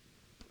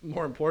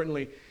 More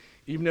importantly,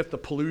 even if the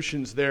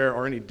pollutions there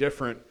are any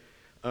different,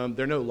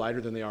 they're no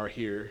lighter than they are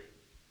here.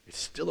 It's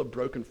still a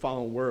broken,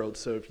 fallen world,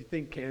 so if you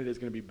think Canada is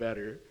going to be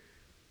better,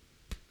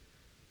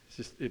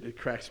 it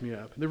cracks me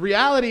up. The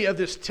reality of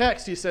this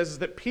text, he says, is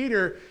that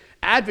Peter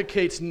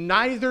advocates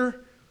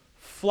neither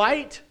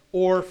flight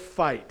or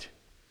fight.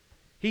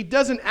 He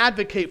doesn't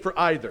advocate for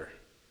either.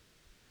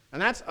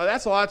 And that's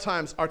a lot of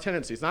times our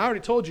tendencies. And I already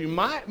told you,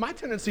 my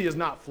tendency is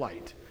not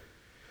flight.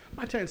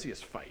 My tendency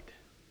is fight.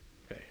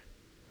 Okay.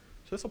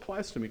 So this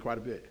applies to me quite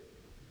a bit.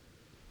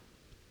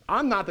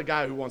 I'm not the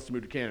guy who wants to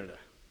move to Canada.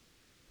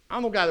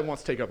 I'm the guy that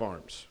wants to take up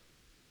arms.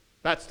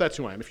 That's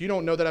who I am. If you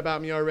don't know that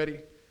about me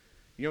already,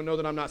 you don't know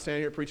that I'm not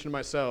standing here preaching to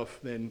myself,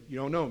 then you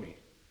don't know me,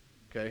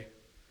 okay?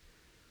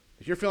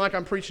 If you're feeling like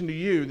I'm preaching to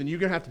you, then you're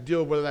going to have to deal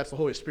with whether that's the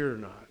Holy Spirit or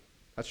not.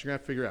 That's what you're going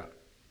to have to figure out.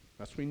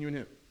 That's between you and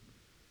him.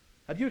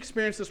 Have you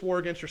experienced this war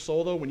against your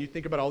soul, though, when you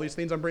think about all these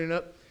things I'm bringing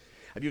up?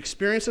 Have you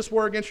experienced this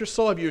war against your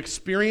soul? Have you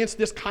experienced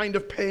this kind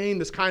of pain,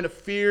 this kind of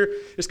fear,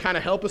 this kind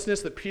of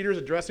helplessness that Peter's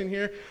addressing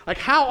here? Like,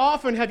 how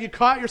often have you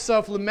caught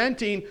yourself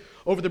lamenting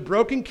over the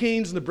broken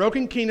kings and the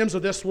broken kingdoms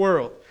of this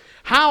world?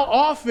 How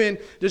often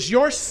does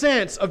your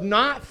sense of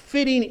not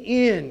fitting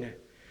in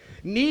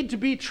need to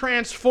be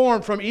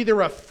transformed from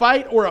either a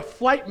fight or a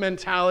flight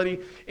mentality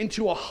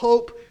into a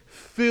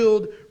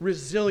hope-filled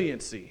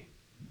resiliency?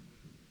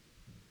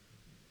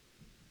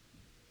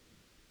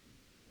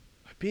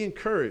 Be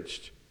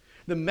encouraged.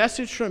 The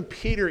message from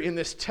Peter in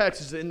this text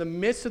is that in the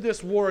midst of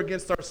this war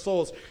against our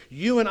souls,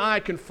 you and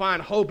I can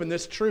find hope in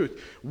this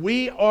truth.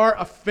 We are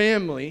a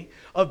family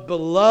of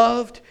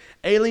beloved,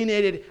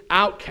 alienated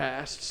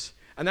outcasts,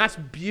 and that's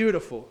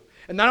beautiful.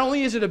 And not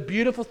only is it a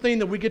beautiful thing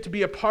that we get to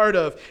be a part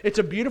of, it's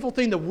a beautiful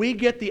thing that we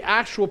get the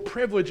actual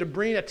privilege of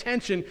bringing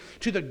attention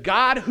to the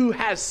God who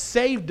has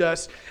saved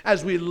us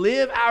as we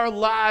live our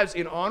lives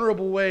in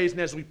honorable ways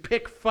and as we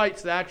pick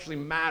fights that actually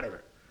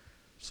matter,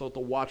 so that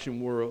the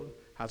watching world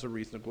has a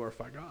reason to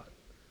glorify God.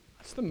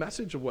 That's the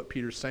message of what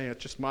Peter's saying.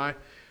 It's my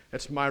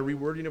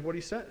rewording of what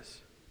he says.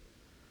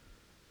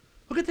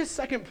 Look at this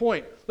second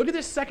point. Look at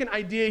this second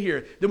idea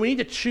here, that we need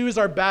to choose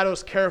our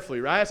battles carefully,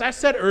 right? As I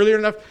said earlier,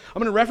 and I'm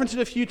going to reference it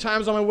a few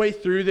times on my way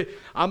through, that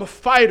I'm a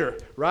fighter,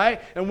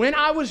 right? And when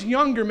I was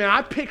younger, man,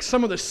 I picked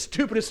some of the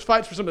stupidest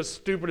fights for some of the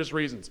stupidest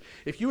reasons.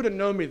 If you would have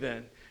known me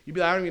then, you'd be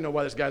like, I don't even know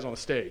why this guy's on the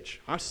stage.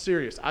 I'm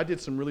serious. I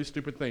did some really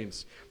stupid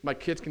things. My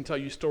kids can tell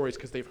you stories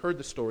because they've heard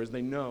the stories.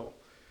 They know.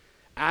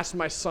 Ask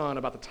my son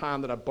about the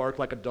time that I barked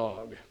like a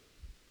dog.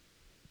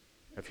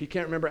 If he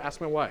can't remember, ask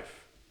my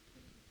wife.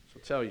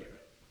 She'll tell you.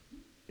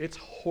 It's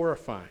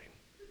horrifying.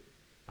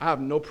 I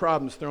have no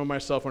problems throwing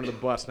myself under the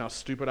bus and how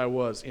stupid I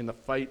was in the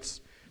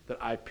fights that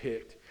I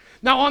picked.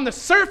 Now, on the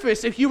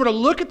surface, if you were to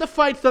look at the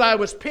fights that I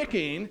was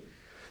picking,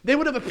 they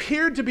would have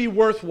appeared to be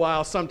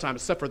worthwhile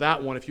sometimes, except for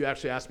that one. If you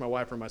actually ask my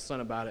wife or my son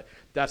about it,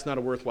 that's not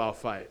a worthwhile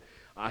fight.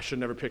 I should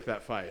never pick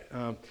that fight.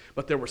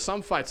 But there were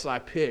some fights that I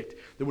picked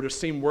that would have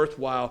seemed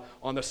worthwhile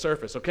on the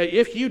surface. Okay,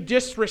 if you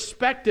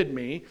disrespected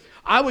me,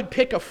 I would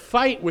pick a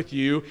fight with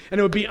you, and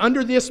it would be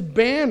under this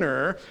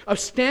banner of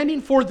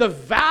standing for the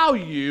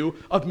value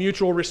of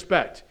mutual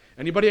respect.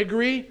 Anybody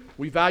agree?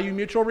 We value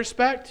mutual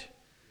respect?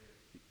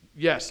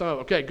 Yes. Oh,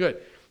 okay,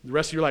 good. The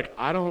rest of you are like,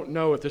 I don't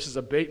know if this is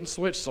a bait and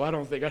switch, so I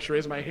don't think I should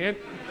raise my hand.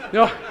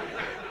 No.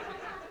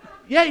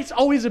 Yeah, it's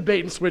always a bait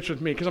and switch with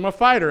me because I'm a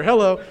fighter.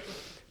 Hello.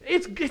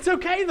 It's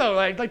okay, though.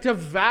 Like to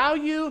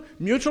value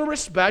mutual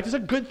respect is a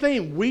good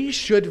thing. We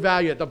should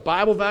value it. The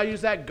Bible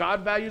values that.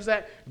 God values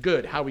that.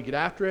 Good. How we get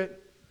after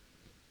it,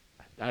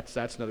 that's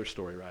another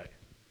story, right?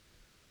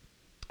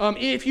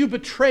 If you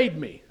betrayed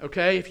me,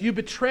 okay? If you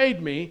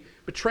betrayed me,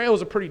 betrayal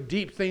is a pretty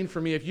deep thing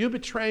for me. If you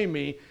betray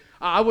me,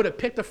 I would have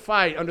picked a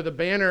fight under the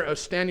banner of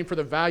standing for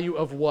the value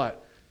of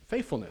what?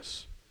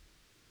 Faithfulness.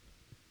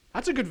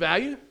 That's a good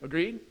value.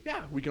 Agreed?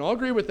 Yeah, we can all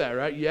agree with that,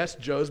 right? Yes,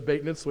 Joe's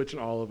baiting and switching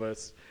all of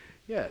us.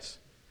 Yes.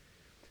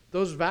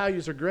 Those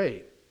values are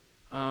great.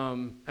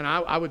 And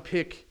I would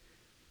pick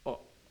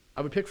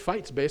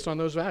fights based on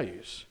those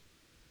values.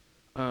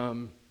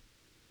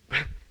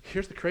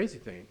 Here's the crazy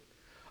thing.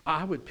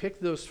 I would pick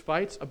those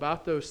fights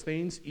about those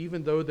things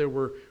even though there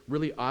were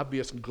really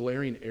obvious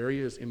glaring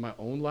areas in my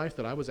own life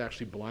that I was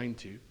actually blind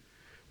to,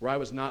 where I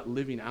was not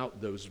living out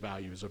those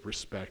values of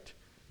respect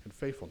and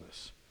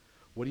faithfulness.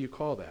 What do you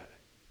call that?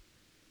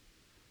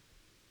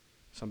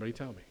 Somebody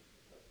tell me.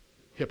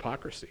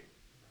 Hypocrisy.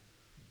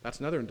 That's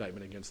another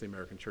indictment against the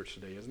American church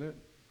today, isn't it?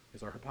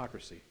 Is our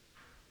hypocrisy.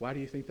 Why do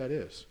you think that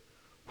is?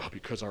 Well,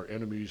 because our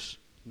enemies,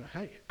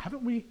 hey,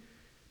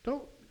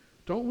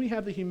 don't we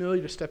have the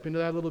humility to step into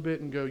that a little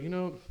bit and go,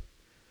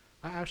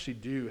 I actually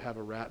do have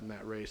a rat in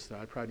that race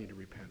that I probably need to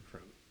repent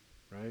from,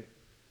 right?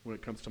 When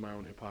it comes to my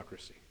own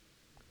hypocrisy.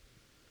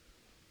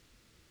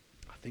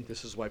 I think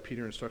this is why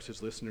Peter instructs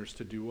his listeners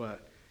to do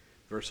what?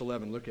 Verse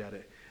 11, look at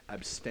it.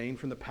 Abstain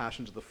from the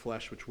passions of the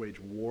flesh which wage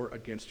war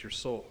against your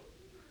soul.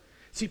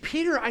 See,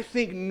 Peter, I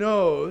think,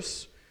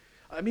 knows,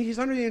 he's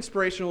under the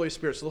inspiration of the Holy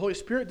Spirit, so the Holy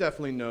Spirit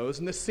definitely knows,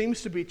 and this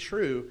seems to be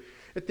true,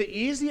 that the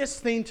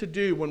easiest thing to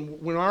do when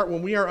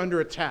we are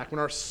under attack, when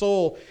our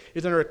soul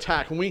is under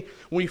attack, when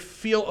we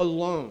feel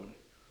alone,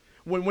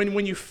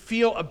 when you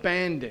feel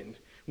abandoned,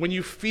 when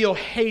you feel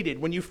hated,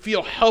 when you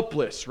feel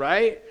helpless,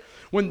 right?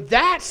 When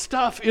that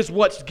stuff is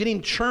what's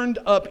getting churned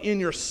up in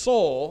your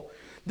soul,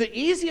 the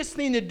easiest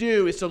thing to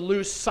do is to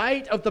lose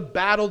sight of the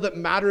battle that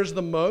matters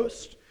the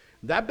most.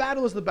 That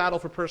battle is the battle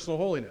for personal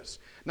holiness.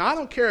 Now, I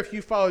don't care if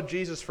you followed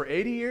Jesus for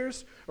 80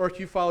 years or if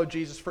you followed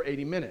Jesus for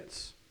 80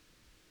 minutes.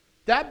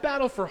 That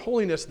battle for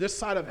holiness this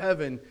side of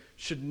heaven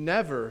should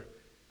never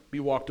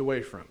be walked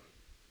away from.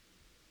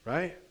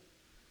 Right?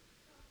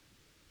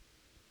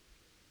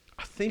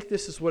 I think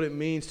this is what it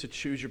means to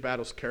choose your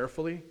battles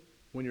carefully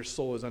when your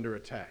soul is under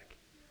attack.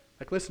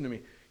 Like, listen to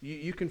me.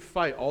 You can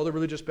fight all the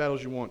religious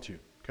battles you want to,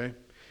 okay?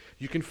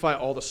 You can fight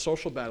all the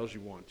social battles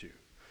you want to.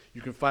 You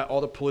can fight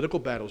all the political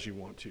battles you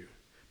want to.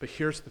 But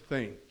here's the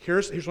thing.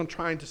 Here's what I'm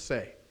trying to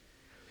say.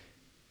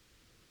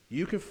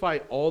 You can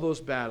fight all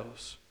those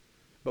battles,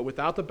 but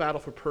without the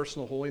battle for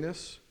personal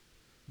holiness,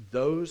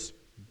 those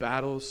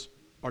battles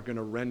are going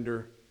to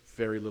render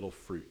very little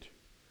fruit.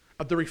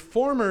 The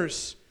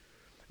reformers,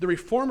 The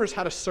reformers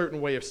had a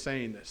certain way of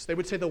saying this. They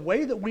would say the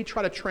way that we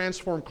try to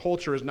transform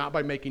culture is not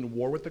by making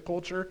war with the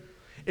culture.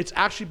 It's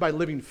actually by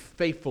living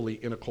faithfully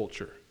in a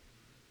culture.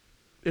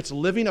 It's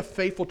living a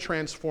faithful,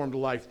 transformed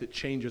life that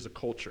changes a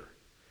culture.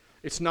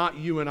 It's not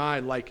you and I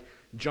like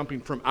jumping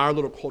from our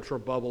little cultural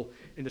bubble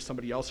into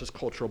somebody else's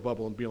cultural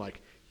bubble and being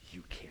like,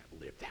 you can't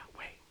live that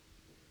way.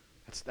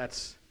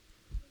 That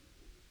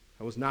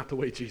was not the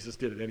way Jesus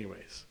did it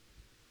anyways.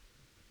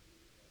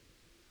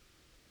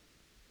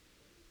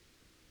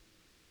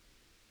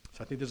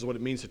 So I think this is what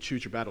it means to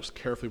choose your battles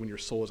carefully when your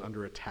soul is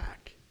under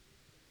attack.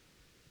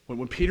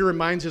 When Peter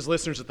reminds his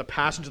listeners that the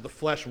passions of the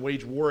flesh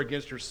wage war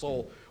against your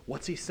soul,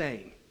 what's he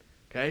saying?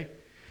 Okay?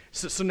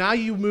 So now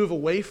you move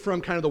away from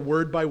kind of the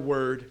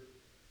word-by-word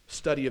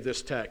study of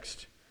this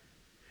text.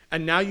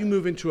 And now you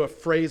move into a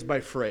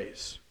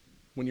phrase-by-phrase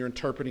when you're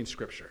interpreting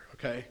Scripture,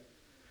 okay?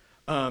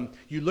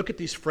 You look at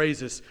these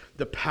phrases,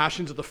 the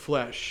passions of the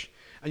flesh,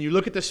 and you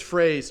look at this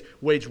phrase,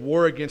 wage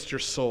war against your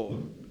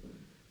soul.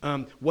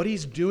 What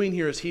he's doing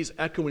here is he's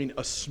echoing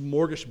a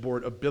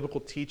smorgasbord of biblical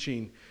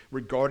teaching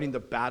regarding the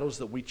battles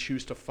that we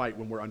choose to fight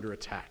when we're under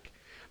attack.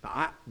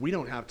 Now, we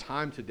don't have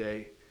time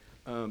today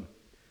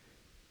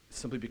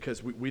simply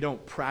because we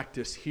don't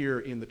practice here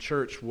in the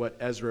church what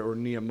Ezra or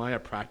Nehemiah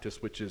practice,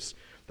 which is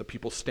the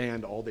people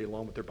stand all day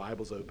long with their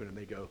Bibles open and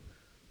they go,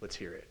 let's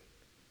hear it.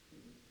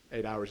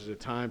 8 hours at a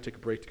time, take a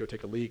break to go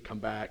take a leak, come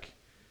back.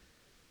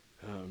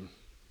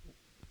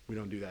 We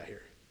don't do that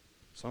here.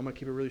 So I'm going to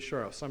keep it really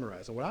short. I'll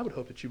summarize. And what I would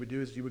hope that you would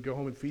do is you would go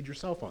home and feed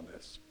yourself on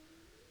this.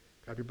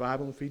 Grab your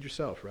Bible and feed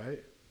yourself,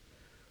 right?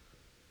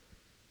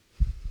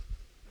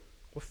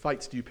 What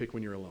fights do you pick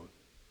when you're alone?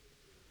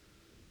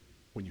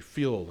 When you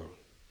feel alone,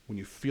 when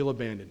you feel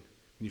abandoned,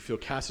 when you feel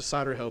cast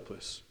aside or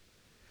helpless.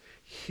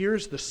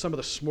 Here's some of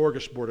the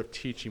smorgasbord of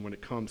teaching when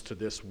it comes to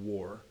this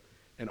war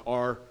and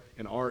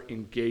our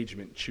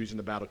engagement, choosing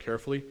the battle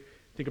carefully.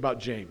 Think about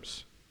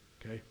James,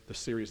 okay? The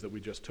series that we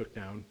just took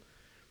down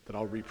that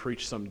I'll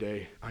re-preach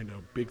someday. I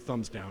know, big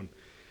thumbs down.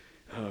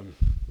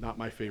 Not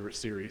my favorite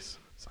series.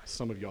 It's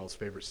some of y'all's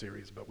favorite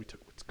series, but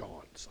it's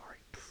gone. Sorry.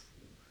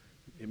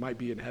 It might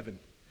be in heaven.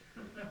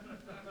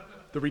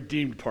 The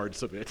redeemed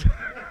parts of it.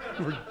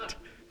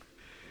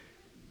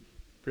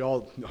 For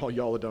all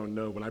y'all that don't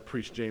know, when I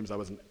preached James, I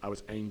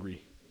was angry.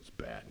 It was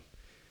bad.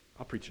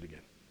 I'll preach it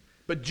again.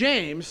 But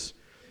James,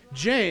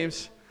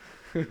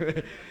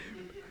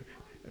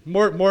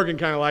 Morgan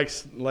kind of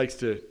likes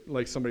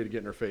somebody to get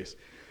in her face.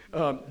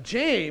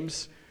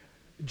 James,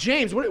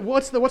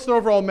 what's the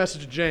overall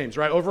message of James,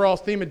 right? Overall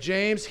theme of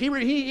James,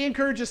 he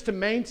encourages us to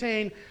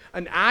maintain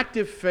an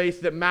active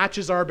faith that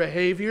matches our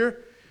behavior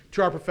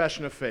to our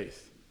profession of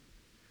faith.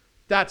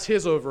 That's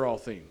his overall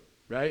theme,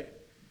 right?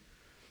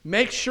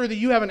 Make sure that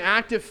you have an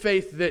active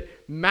faith that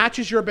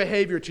matches your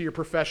behavior to your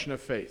profession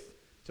of faith.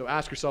 So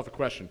ask yourself a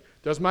question.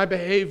 Does my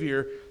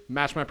behavior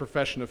match my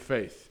profession of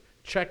faith?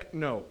 Check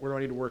no. Where do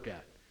I need to work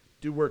at?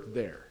 Do work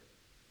there.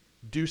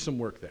 Do some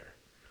work there.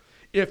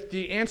 If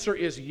the answer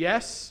is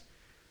yes,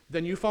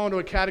 then you fall into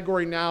a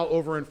category now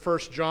over in 1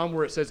 John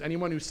where it says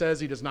anyone who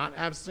says he does not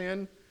have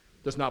sin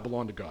does not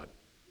belong to God.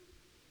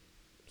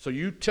 So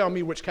you tell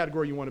me which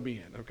category you want to be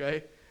in,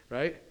 okay?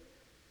 Right?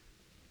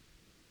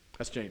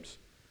 That's James.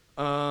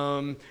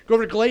 Go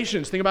over to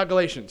Galatians. Think about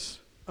Galatians.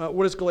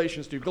 What does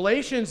Galatians do?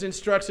 Galatians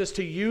instructs us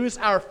to use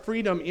our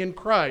freedom in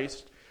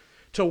Christ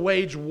to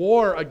wage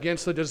war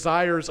against the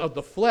desires of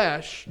the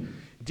flesh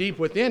deep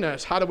within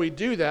us. How do we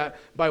do that?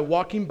 By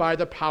walking by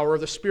the power of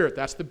the Spirit.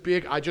 That's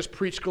I just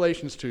preached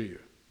Galatians to you.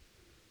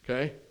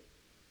 Okay?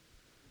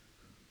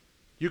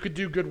 You could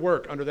do good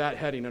work under that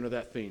heading, under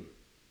that theme.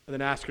 And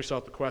then ask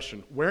yourself the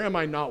question, where am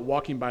I not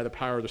walking by the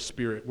power of the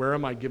Spirit? Where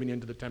am I giving in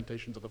to the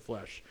temptations of the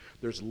flesh?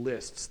 There's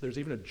lists. There's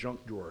even a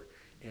junk drawer.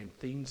 And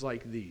things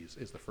like these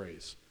is the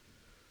phrase.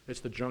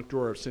 It's the junk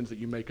drawer of sins that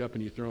you make up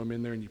and you throw them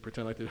in there and you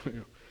pretend like they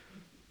don't.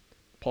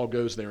 Paul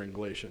goes there in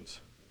Galatians.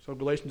 So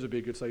Galatians would be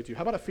a good study too.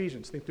 How about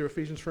Ephesians? Think through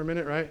Ephesians for a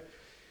minute, right?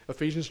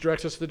 Ephesians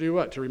directs us to do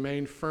what? To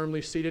remain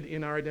firmly seated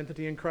in our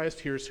identity in Christ.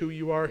 Here's who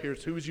you are.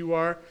 Here's whose you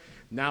are.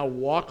 Now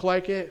walk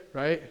like it,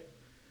 right?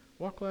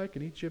 Walk like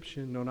an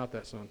Egyptian. No, not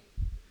that song.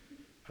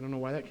 I don't know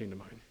why that came to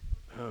mind.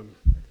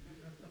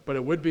 But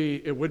it would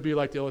be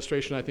like the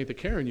illustration I think that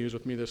Karen used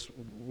with me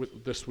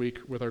this week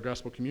with our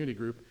gospel community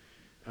group.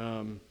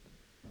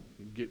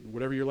 Get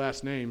whatever your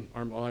last name.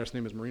 Our last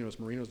name is Marinos.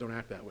 Marinos don't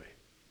act that way,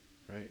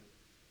 right?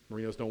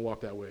 Marinos don't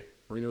walk that way.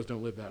 Marinos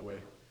don't live that way.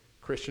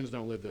 Christians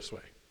don't live this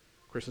way.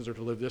 Christians are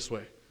to live this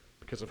way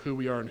because of who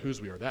we are and whose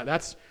we are.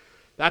 That's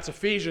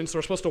Ephesians. So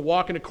we're supposed to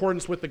walk in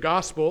accordance with the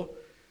gospel.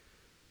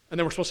 And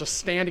then we're supposed to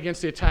stand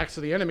against the attacks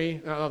of the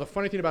enemy. The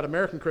funny thing about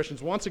American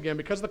Christians, once again,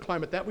 because of the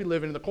climate that we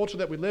live in and the culture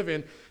that we live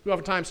in, we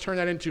oftentimes turn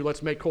that into,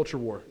 let's make culture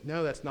war.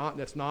 No, that's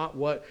not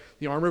what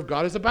the armor of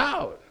God is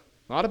about.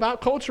 It's not about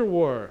culture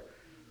war.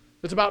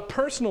 It's about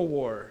personal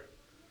war.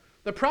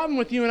 The problem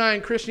with you and I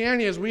in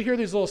Christianity is we hear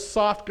these little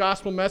soft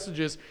gospel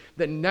messages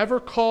that never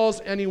calls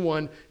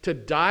anyone to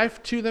die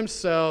to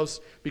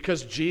themselves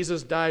because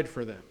Jesus died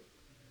for them.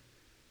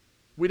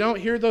 We don't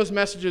hear those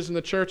messages in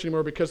the church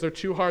anymore because they're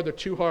too hard, they're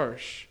too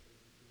harsh.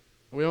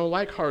 We don't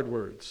like hard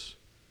words.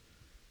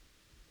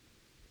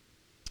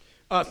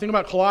 Think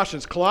about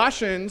Colossians.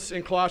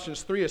 In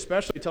Colossians 3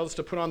 especially, tells us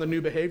to put on the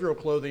new behavioral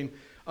clothing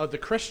of the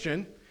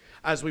Christian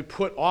as we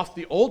put off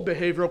the old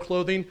behavioral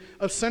clothing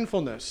of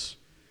sinfulness.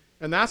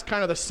 And that's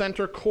kind of the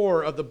center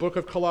core of the book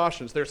of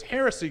Colossians. There's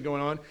heresy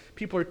going on.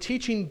 People are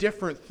teaching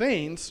different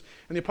things.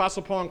 And the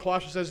Apostle Paul in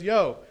Colossians says,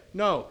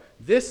 no,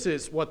 this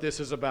is what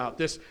this is about,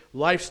 this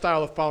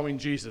lifestyle of following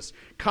Jesus.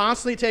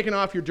 Constantly taking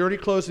off your dirty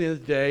clothes at the end of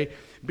the day,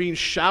 being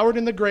showered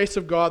in the grace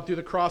of God through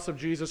the cross of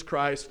Jesus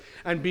Christ,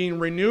 and being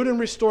renewed and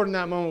restored in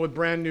that moment with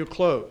brand new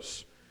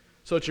clothes,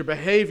 so that your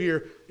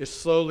behavior is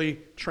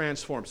slowly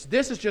transformed. So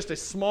this is just a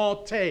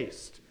small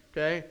taste,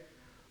 okay?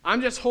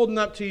 I'm just holding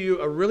up to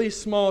you a really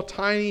small,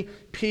 tiny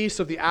piece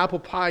of the apple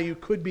pie you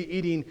could be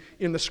eating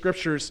in the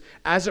Scriptures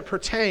as it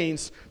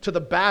pertains to the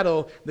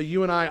battle that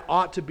you and I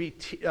ought to be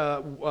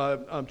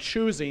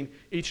choosing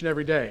each and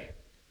every day.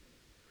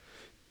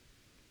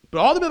 But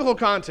all the biblical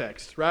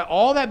context, right?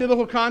 All that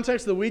biblical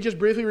context that we just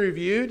briefly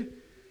reviewed,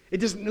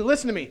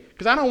 listen to me,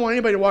 because I don't want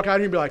anybody to walk out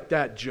here and be like,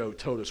 that Joe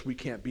told us we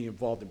can't be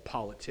involved in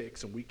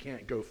politics and we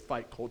can't go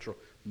fight cultural.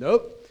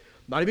 Nope.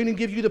 Not even going to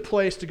give you the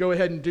place to go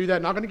ahead and do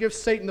that. Not going to give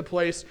Satan the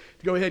place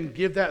to go ahead and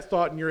give that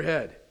thought in your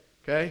head.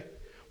 Okay?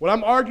 What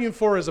I'm arguing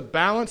for is a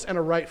balance and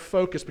a right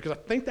focus, because I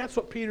think that's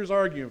what Peter's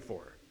arguing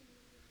for.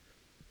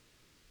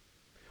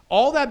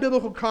 All that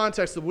biblical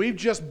context that we've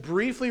just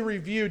briefly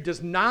reviewed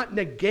does not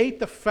negate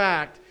the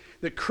fact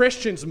that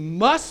Christians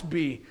must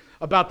be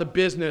about the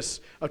business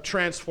of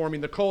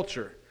transforming the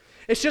culture.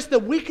 It's just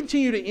that we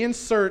continue to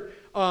insert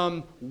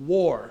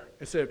war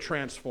instead of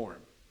transform.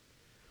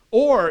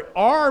 Or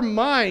our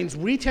minds,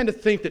 we tend to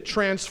think that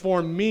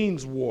transform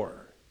means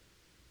war.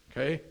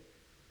 Okay?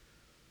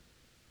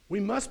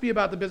 We must be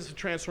about the business of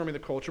transforming the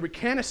culture. We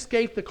can't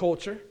escape the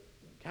culture.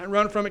 Can't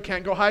run from it.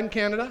 Can't go hide in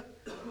Canada.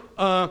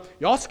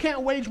 You also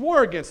can't wage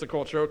war against the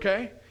culture,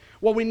 okay?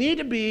 What we need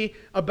to be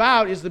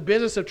about is the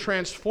business of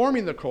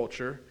transforming the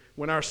culture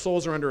when our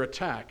souls are under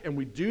attack. And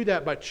we do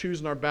that by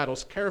choosing our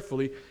battles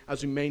carefully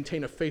as we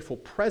maintain a faithful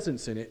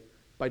presence in it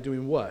by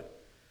doing what?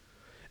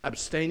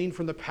 Abstaining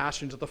from the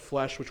passions of the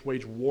flesh which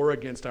wage war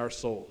against our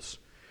souls.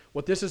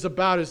 What this is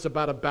about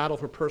a battle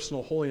for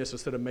personal holiness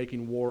instead of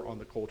making war on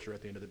the culture at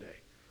the end of the day.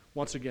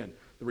 Once again,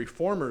 the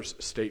Reformers'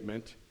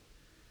 statement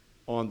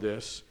on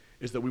this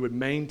is that we would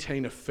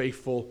maintain a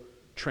faithful,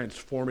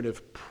 transformative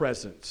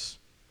presence,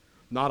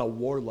 not a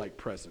warlike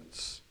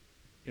presence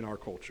in our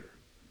culture.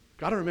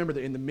 Got to remember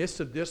that in the midst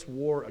of this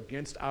war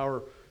against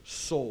our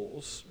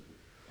souls,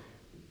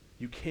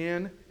 you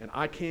can and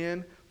I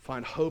can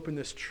find hope in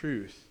this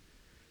truth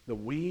that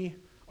we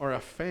are a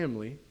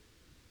family,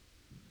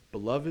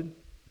 beloved,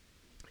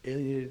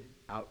 alienated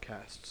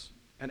outcasts.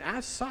 And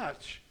as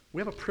such, we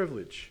have a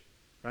privilege,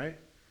 right?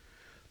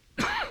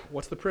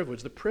 What's the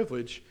privilege? The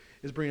privilege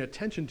is bringing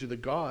attention to the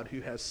God who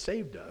has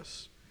saved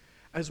us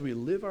as we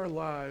live our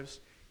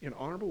lives in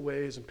honorable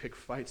ways and pick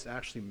fights that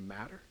actually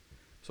matter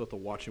so that the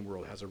watching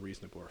world has a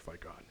reason to glorify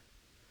God.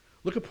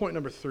 Look at point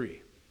number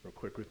 3, real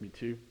quick with me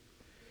too.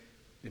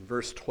 In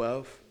verse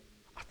 12,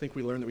 I think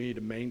we learn that we need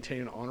to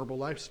maintain an honorable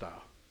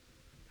lifestyle.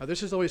 Now,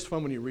 this is always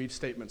fun when you read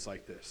statements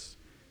like this,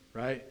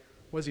 right?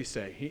 What does he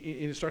say?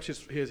 He instructs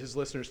his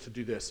listeners to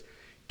do this.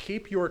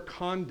 Keep your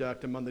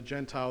conduct among the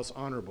Gentiles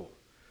honorable.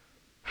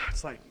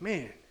 It's like,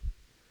 man,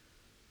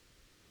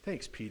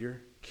 thanks,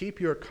 Peter. Keep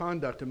your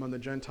conduct among the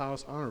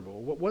Gentiles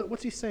honorable.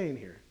 What's he saying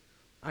here?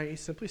 He's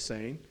simply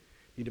saying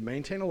you need to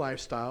maintain a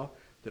lifestyle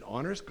that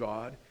honors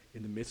God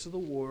in the midst of the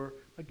war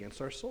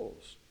against our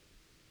souls.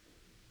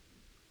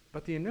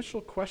 But the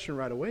initial question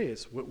right away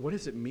is, what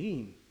does it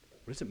mean?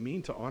 What does it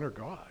mean to honor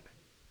God?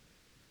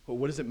 Well,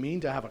 what does it mean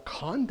to have a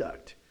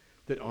conduct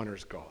that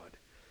honors God?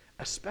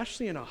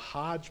 Especially in a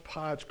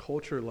hodgepodge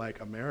culture like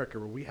America,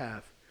 where we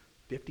have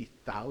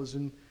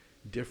 50,000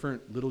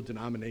 different little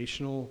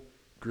denominational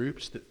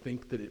groups that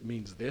think that it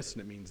means this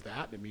and it means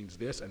that and it means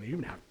this, and they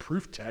even have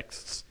proof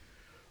texts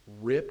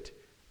ripped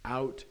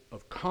out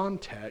of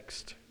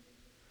context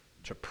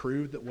to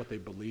prove that what they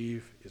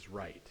believe is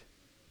right.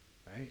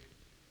 Right?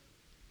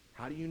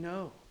 How do you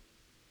know?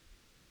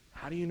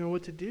 How do you know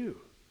what to do?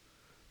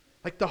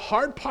 Like, the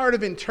hard part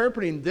of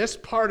interpreting this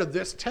part of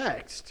this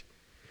text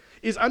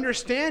is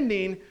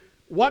understanding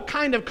what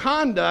kind of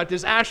conduct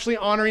is actually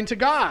honoring to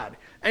God.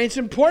 And it's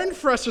important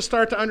for us to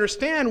start to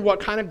understand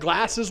what kind of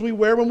glasses we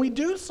wear when we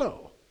do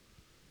so,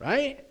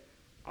 right?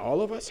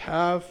 All of us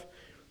have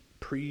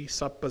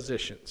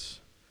presuppositions.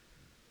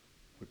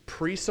 We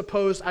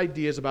presuppose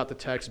ideas about the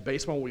text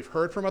based on what we've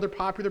heard from other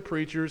popular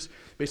preachers,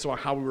 based on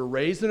how we were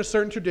raised in a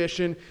certain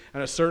tradition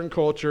and a certain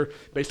culture,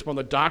 based upon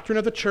the doctrine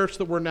of the church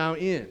that we're now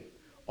in.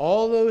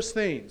 All those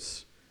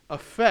things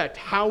affect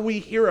how we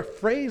hear a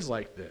phrase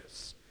like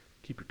this.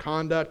 Keep your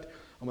conduct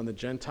among the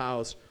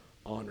Gentiles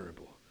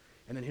honorable.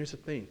 And then here's the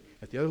thing.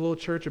 If the other little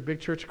church or big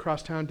church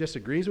across town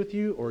disagrees with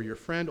you, or your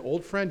friend,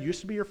 old friend,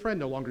 used to be your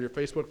friend, no longer your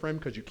Facebook friend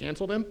because you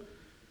canceled him,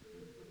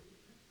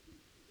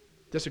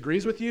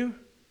 disagrees with you,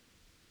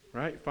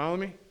 right? Follow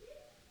me?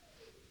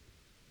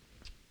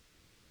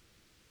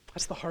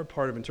 That's the hard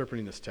part of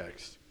interpreting this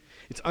text.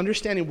 It's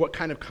understanding what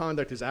kind of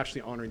conduct is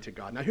actually honoring to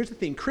God. Now, here's the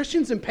thing.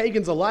 Christians and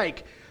pagans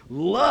alike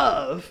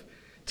love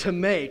to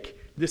make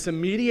this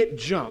immediate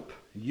jump.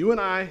 You and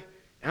I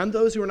and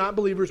those who are not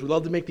believers, we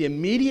love to make the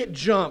immediate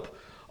jump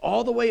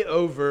all the way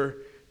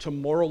over to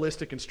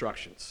moralistic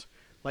instructions.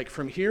 Like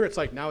from here, it's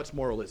like now it's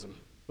moralism.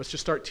 Let's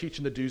just start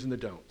teaching the do's and the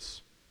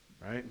don'ts,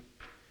 right?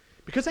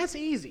 Because that's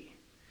easy.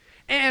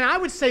 And I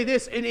would say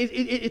this, and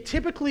it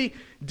typically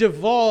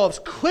devolves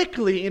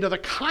quickly into the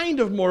kind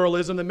of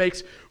moralism that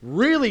makes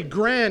really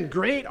grand,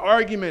 great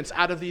arguments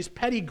out of these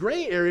petty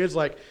gray areas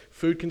like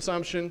food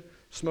consumption,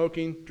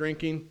 smoking,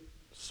 drinking,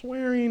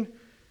 swearing,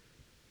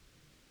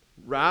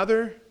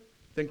 rather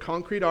than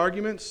concrete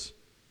arguments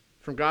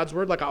from God's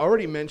word, like I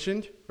already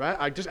mentioned, right?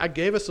 I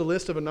gave us a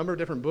list of a number of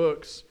different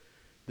books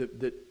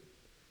that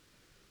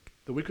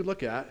we could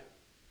look at.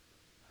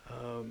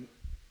 You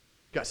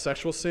got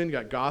sexual sin, you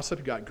got gossip,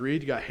 you got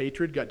greed, you got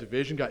hatred, you got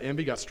division, you got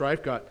envy, you got strife,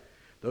 you got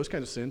those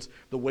kinds of sins.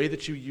 The way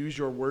that you use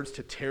your words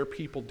to tear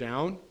people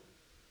down,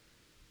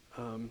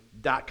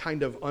 that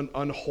kind of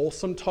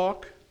unwholesome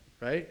talk,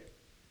 right?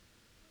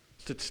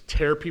 To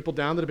tear people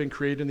down that have been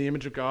created in the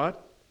image of God.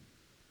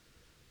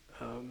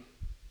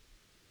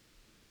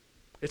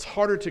 It's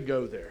harder to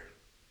go there.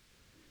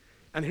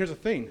 And here's the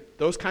thing.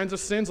 Those kinds of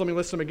sins, let me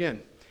list them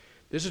again.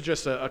 This is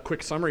just a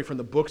quick summary from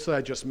the books that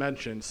I just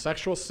mentioned.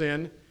 Sexual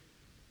sin.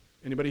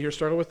 Anybody here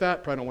struggle with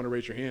that? Probably don't want to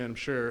raise your hand, I'm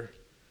sure.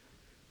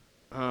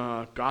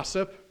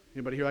 Gossip.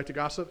 Anybody here like to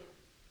gossip?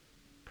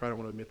 Probably don't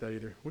want to admit that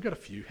either. We got a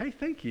few. Hey,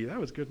 thank you. That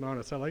was good and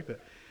honest. I like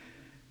that.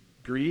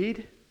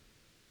 Greed.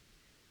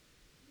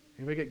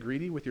 Anybody get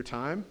greedy with your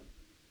time?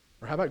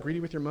 Or how about greedy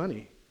with your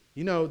money?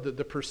 You know,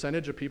 the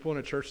percentage of people in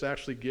a church that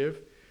actually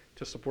give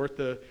to support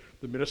the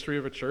ministry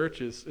of a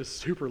church is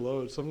super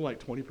low. It's something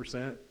like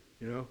 20%,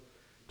 you know.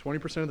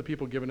 20% of the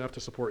people give enough to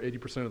support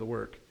 80% of the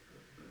work.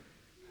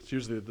 It's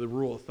usually the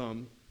rule of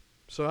thumb.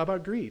 So how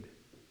about greed?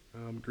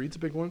 Greed's a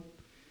big one.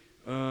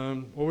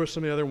 What were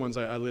some of the other ones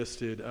I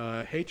listed?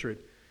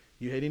 Hatred.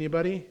 You hate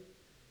anybody?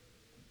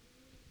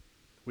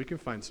 We can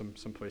find some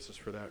places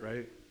for that,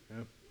 right?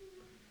 Yeah.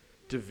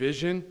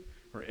 Division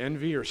or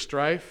envy or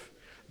strife.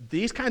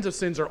 These kinds of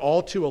sins are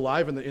all too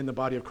alive in the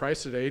body of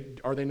Christ today,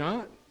 are they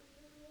not?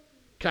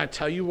 Can I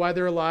tell you why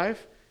they're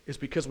alive? It's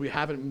because we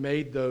haven't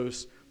made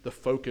those the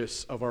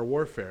focus of our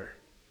warfare.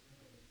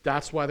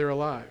 That's why they're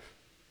alive.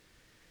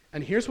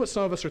 And here's what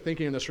some of us are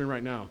thinking in this room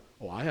right now.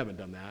 Oh, I haven't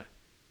done that,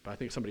 but I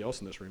think somebody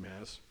else in this room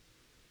has.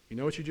 You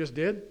know what you just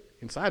did?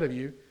 Inside of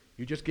you,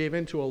 you just gave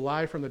in to a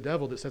lie from the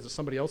devil that says it's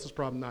somebody else's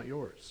problem, not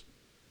yours.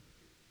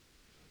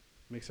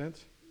 Make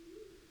sense?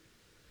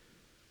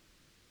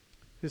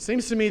 It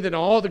seems to me that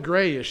all the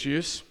gray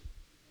issues,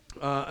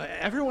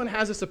 everyone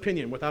has this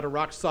opinion without a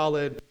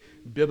rock-solid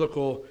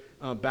biblical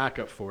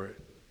backup for it.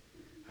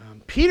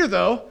 Peter,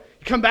 though,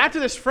 come back to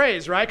this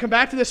phrase, right? Come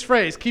back to this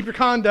phrase, keep your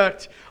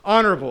conduct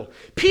honorable.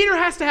 Peter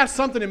has to have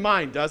something in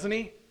mind, doesn't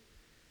he?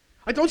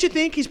 Like, don't you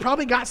think he's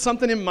probably got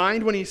something in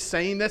mind when he's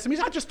saying this? I mean,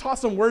 he's not just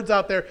tossing words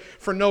out there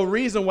for no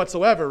reason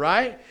whatsoever,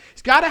 right?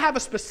 He's got to have a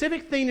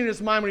specific thing in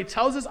his mind when he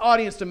tells his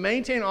audience to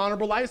maintain an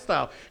honorable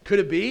lifestyle. Could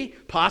it be?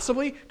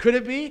 Possibly. Could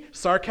it be?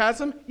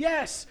 Sarcasm?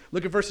 Yes.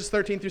 Look at verses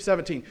 13 through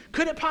 17.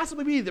 Could it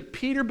possibly be that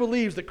Peter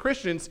believes that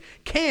Christians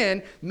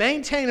can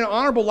maintain an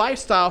honorable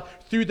lifestyle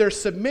through their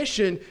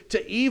submission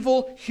to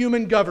evil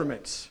human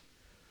governments?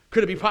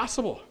 Could it be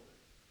possible?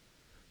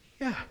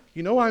 Yeah.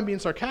 You know why I'm being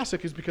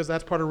sarcastic is because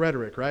that's part of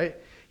rhetoric, right?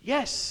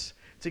 Yes,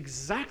 it's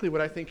exactly what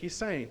I think he's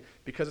saying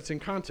because it's in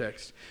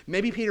context.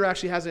 Maybe Peter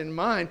actually has it in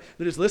mind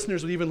that his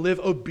listeners would even live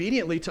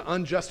obediently to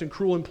unjust and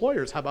cruel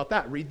employers. How about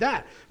that? Read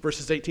that,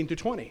 verses 18 through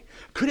 20.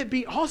 Could it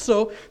be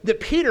also that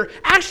Peter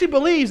actually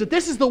believes that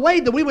this is the way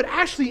that we would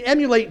actually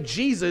emulate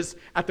Jesus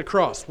at the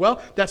cross?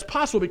 Well, that's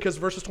possible because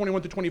verses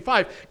 21 through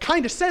 25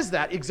 kind of says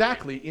that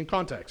exactly in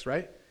context,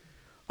 right?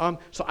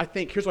 So I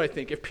think, here's what I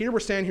think. If Peter were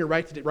standing here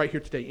right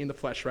here today in the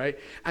flesh, right?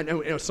 And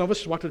some of us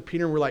just walked up to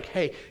Peter and we're like,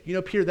 hey, you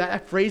know, Peter,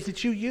 that phrase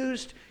that you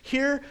used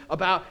here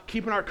about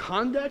keeping our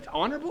conduct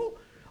honorable,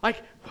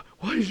 like,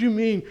 what did you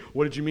mean?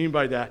 What did you mean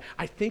by that?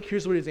 I think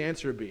here's what his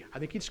answer would be. I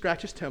think he'd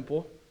scratch his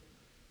temple.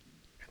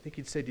 I think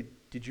he'd say,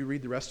 did you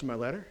read the rest of my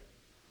letter?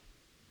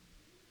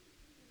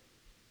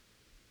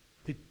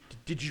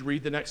 Did you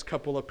read the next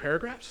couple of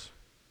paragraphs?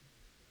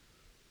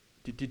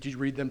 Did you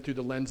read them through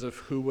the lens of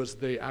who was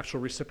the actual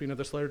recipient of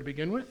this letter to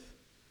begin with?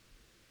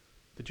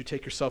 Did you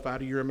take yourself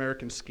out of your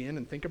American skin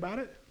and think about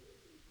it?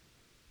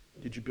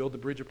 Did you build the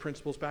bridge of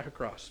principles back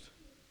across?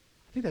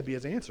 I think that'd be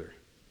his answer.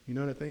 You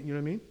know what I think? You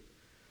know what I mean?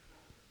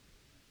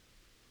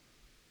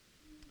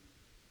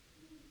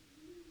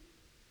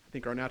 I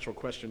think our natural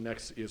question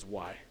next is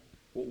why?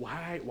 Well,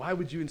 why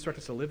would you instruct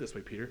us to live this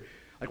way, Peter?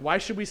 Like, why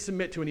should we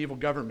submit to an evil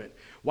government?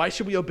 Why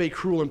should we obey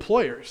cruel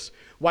employers?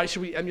 Why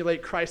should we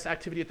emulate Christ's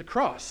activity at the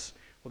cross?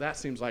 Well, that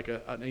seems like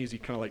an easy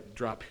kind of like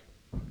drop,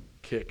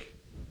 kick,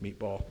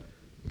 meatball,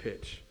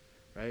 pitch,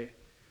 right?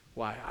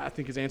 Why? I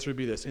think his answer would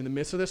be this. In the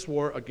midst of this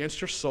war against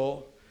your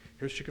soul,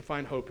 here's what you can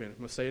find hope in. I'm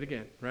going to say it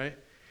again, right?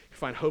 You can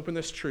find hope in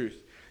this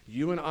truth.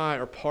 You and I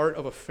are part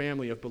of a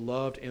family of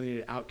beloved,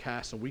 alienated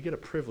outcasts, and we get a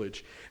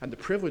privilege. And the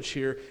privilege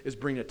here is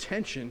bringing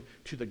attention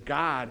to the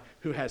God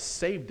who has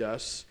saved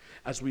us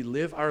as we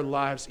live our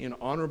lives in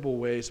honorable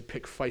ways and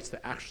pick fights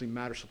that actually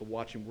matter so the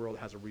watching world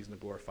has a reason to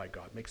glorify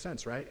God. Makes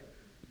sense, right?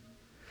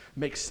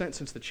 Makes sense,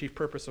 since the chief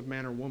purpose of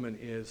man or woman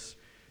is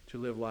to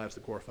live lives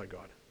that glorify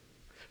God.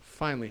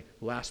 Finally,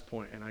 last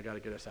point, and I got to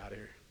get us out of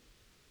here.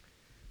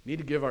 Need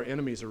to give our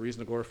enemies a reason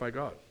to glorify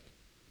God.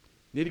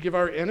 Need to give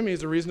our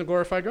enemies a reason to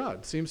glorify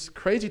God. Seems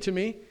crazy to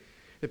me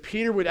that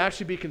Peter would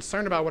actually be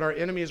concerned about what our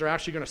enemies are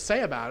actually going to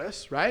say about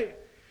us, right?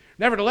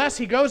 Nevertheless,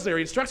 he goes there.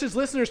 He instructs his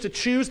listeners to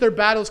choose their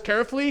battles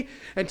carefully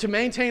and to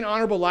maintain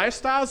honorable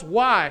lifestyles.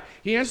 Why?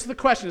 He answers the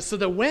question so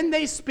that when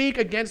they speak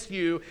against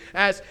you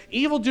as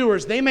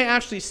evildoers, they may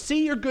actually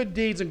see your good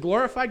deeds and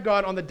glorify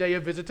God on the day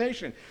of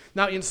visitation.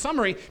 Now, in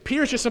summary,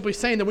 Peter's just simply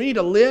saying that we need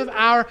to live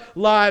our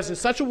lives in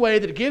such a way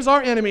that it gives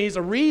our enemies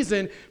a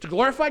reason to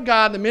glorify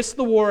God in the midst of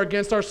the war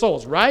against our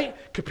souls,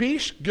 right?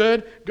 Capiche?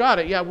 Good. Got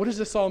it. Yeah, what does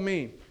this all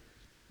mean?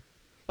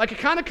 Like, it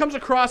kind of comes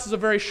across as a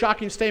very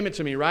shocking statement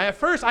to me, right? At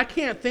first, I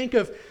can't think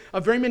of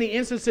very many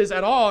instances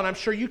at all, and I'm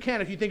sure you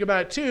can if you think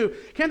about it too.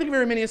 Can't think of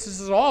very many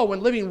instances at all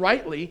when living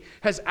rightly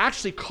has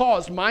actually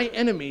caused my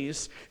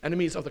enemies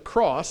of the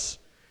cross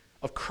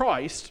of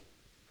Christ,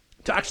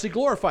 to actually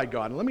glorify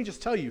God. And let me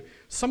just tell you,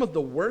 some of the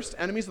worst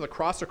enemies of the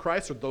cross of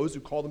Christ are those who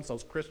call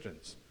themselves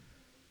Christians.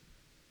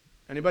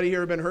 Anybody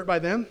here been hurt by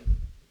them?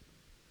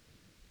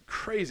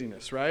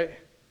 Craziness, right?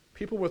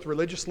 People with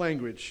religious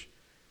language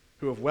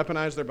who have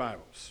weaponized their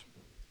Bibles.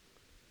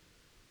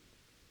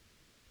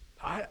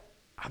 I've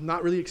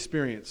not really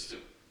experienced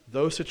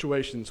those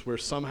situations where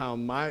somehow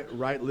my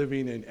right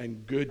living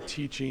and good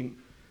teaching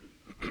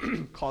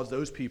cause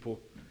those people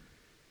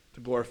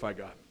to glorify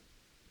God.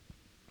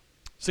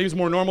 Seems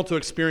more normal to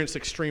experience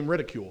extreme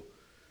ridicule,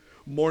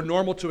 more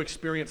normal to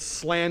experience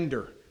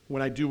slander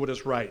when I do what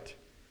is right.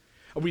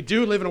 We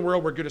do live in a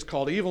world where good is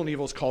called evil and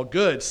evil is called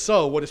good.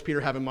 So what does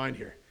Peter have in mind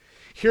here?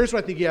 Here's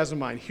what I think he has in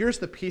mind. Here's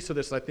the piece of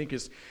this that I think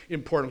is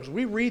important. Because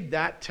we read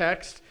that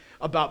text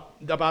about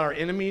our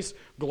enemies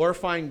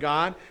glorifying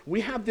God,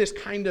 we have this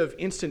kind of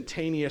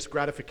instantaneous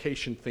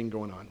gratification thing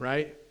going on,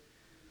 right?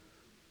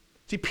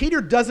 See,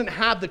 Peter doesn't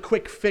have the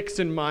quick fix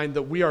in mind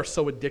that we are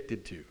so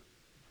addicted to.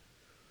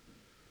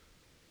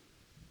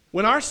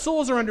 When our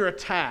souls are under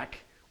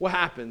attack, what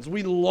happens?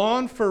 We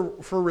long for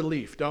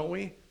relief, don't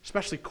we?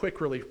 Especially quick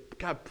relief.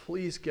 God,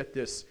 please get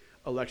this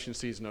election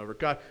season over.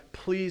 God,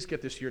 please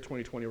get this year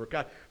 2020 over.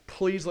 God,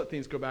 please let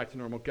things go back to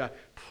normal. God,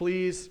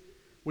 please,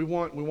 we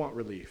want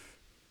relief.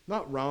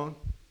 Not wrong,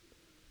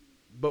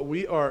 but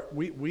we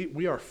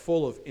are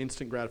full of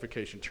instant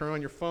gratification. Turn on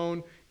your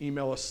phone,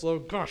 email us slow.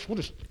 Gosh, what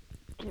is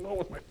going on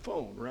with my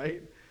phone,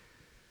 right?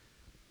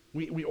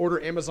 We order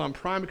Amazon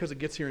Prime because it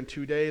gets here in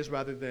 2 days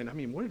rather than,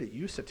 what did it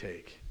used to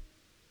take?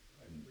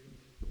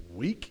 A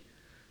week?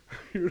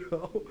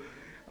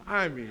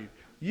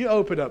 You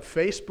open up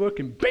Facebook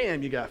and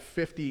bam, you got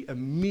 50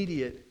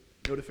 immediate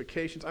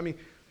notifications. I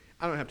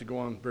don't have to go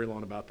on very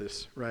long about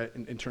this, right,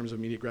 in terms of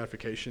immediate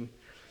gratification.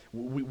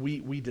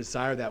 We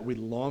desire that. We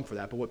long for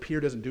that. But what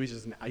Peter doesn't do,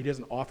 he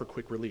doesn't offer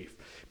quick relief.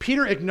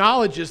 Peter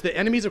acknowledges that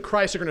enemies of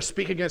Christ are going to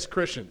speak against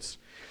Christians.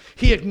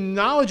 He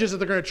acknowledges that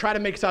they're going to try to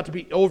make us out to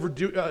be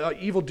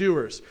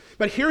evildoers.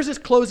 But here's his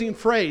closing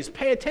phrase.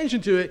 Pay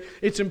attention to it.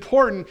 It's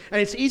important,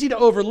 and it's easy to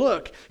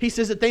overlook. He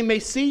says that they may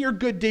see your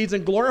good deeds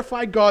and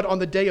glorify God on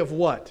the day of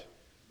what?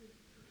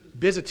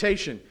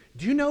 Visitation.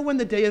 Do you know when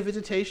the day of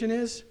visitation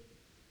is?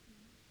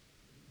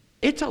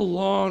 It's a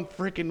long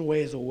freaking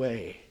ways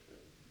away.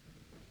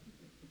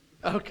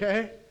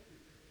 Okay?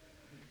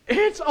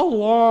 It's a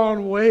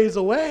long ways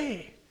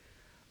away.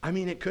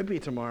 It could be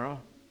tomorrow.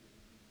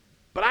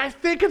 But I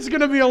think it's going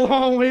to be a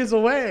long ways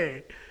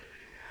away.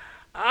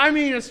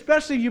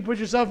 Especially if you put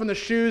yourself in the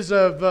shoes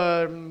of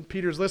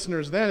Peter's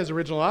listeners then, his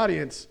original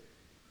audience.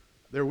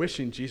 They're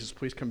wishing, Jesus,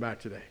 please come back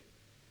today.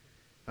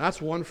 And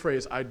that's one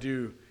phrase I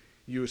do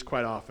use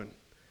quite often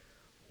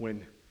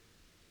when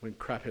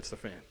crap hits the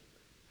fan.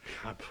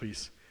 God,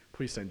 please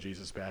send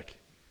Jesus back.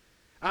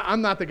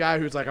 I'm not the guy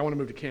who's like, I want to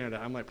move to Canada.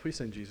 I'm like, please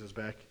send Jesus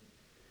back.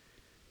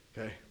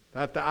 Okay?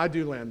 That I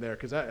do land there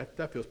because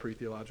that feels pretty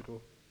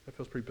theological. That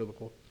feels pretty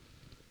biblical.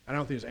 I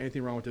don't think there's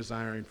anything wrong with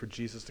desiring for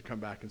Jesus to come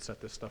back and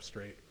set this stuff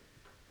straight.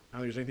 I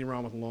don't think there's anything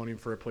wrong with longing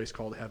for a place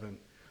called heaven,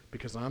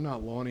 because I'm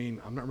not really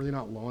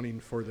longing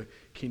for the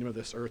kingdom of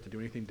this earth to do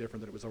anything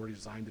different than it was already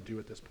designed to do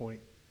at this point,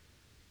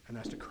 and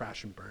that's to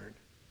crash and burn,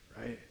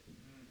 right?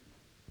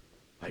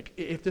 Like,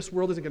 if this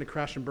world isn't going to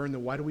crash and burn,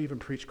 then why do we even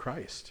preach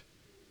Christ?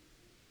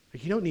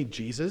 Like, you don't need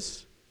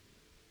Jesus.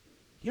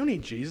 You don't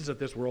need Jesus if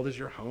this world is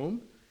your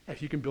home.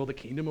 If you can build a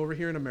kingdom over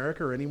here in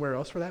America or anywhere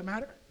else for that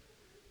matter.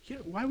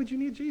 Why would you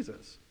need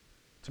Jesus?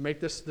 To make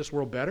this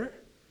world better?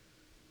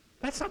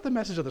 That's not the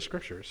message of the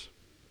Scriptures.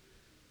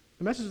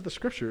 The message of the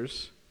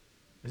Scriptures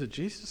is that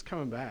Jesus is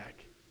coming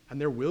back, and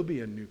there will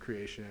be a new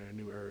creation and a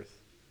new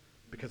earth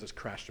because it's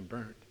crashed and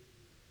burned.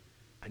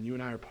 And you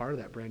and I are part of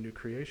that brand new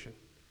creation.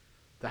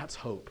 That's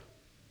hope.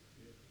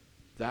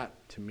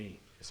 That, to me,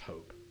 is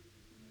hope.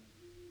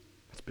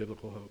 That's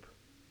biblical hope.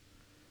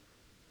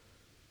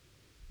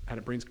 And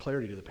it brings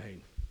clarity to the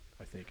pain,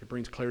 I think. It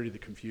brings clarity to the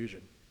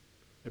confusion.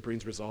 It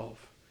brings resolve.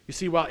 You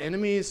see, while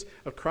enemies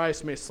of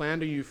Christ may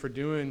slander you for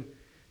doing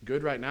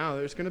good right now,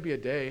 there's going to be a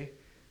day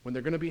when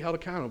they're going to be held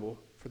accountable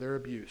for their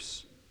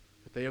abuse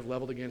that they have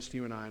leveled against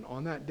you and I. And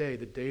on that day,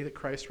 the day that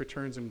Christ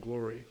returns in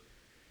glory,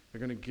 they're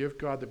going to give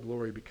God the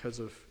glory because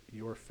of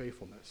your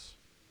faithfulness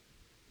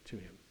to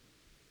him.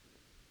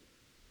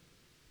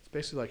 It's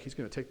basically like he's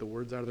going to take the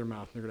words out of their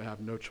mouth and they're going to have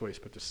no choice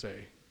but to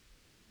say,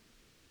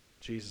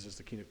 Jesus is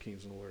the King of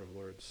Kings and the Lord of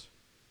Lords.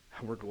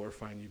 And we're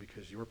glorifying you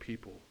because your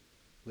people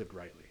lived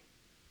rightly.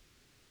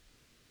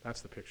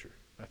 That's the picture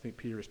I think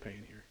Peter is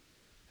painting here.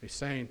 He's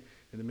saying,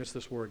 in the midst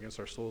of this war against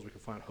our souls, we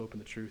can find hope in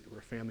the truth that we're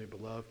a family of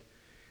beloved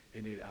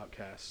and needed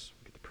outcasts.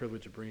 We get the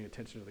privilege of bringing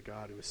attention to the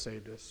God who has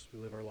saved us. We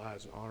live our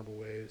lives in honorable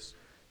ways,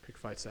 pick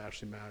fights that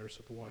actually matter,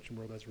 so the watching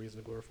world has reason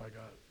to glorify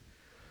God.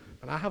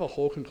 And I have a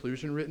whole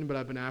conclusion written, but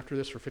I've been after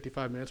this for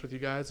 55 minutes with you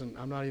guys, and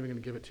I'm not even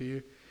going to give it to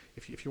you.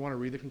 If you want to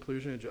read the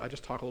conclusion, I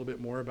just talk a little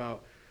bit more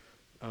about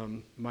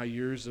my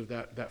years of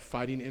that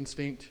fighting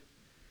instinct.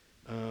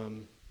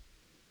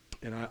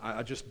 And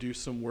I just do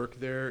some work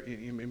there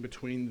in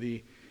between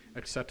the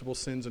acceptable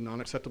sins and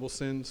non-acceptable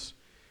sins.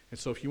 And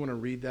so if you want to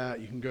read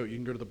that, you can go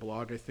to the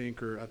blog, I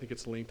think, or I think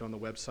it's linked on the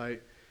website.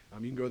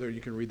 You can go there,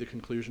 you can read the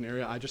conclusion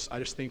area. I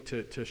just think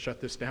to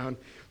shut this down,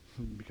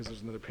 because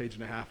there's another page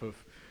and a half of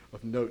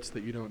notes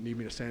that you don't need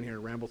me to stand here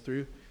and ramble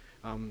through.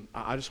 I want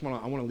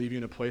to leave you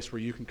in a place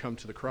where you can come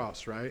to the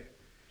cross, right?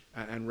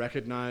 And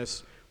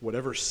recognize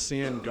whatever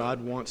sin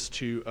God wants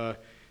to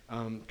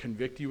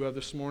convict you of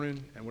this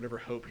morning, and whatever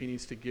hope he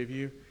needs to give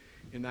you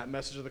in that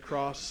message of the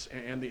cross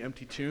and the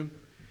empty tomb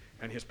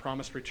and his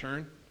promised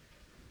return.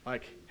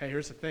 Like, hey,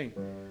 here's the thing.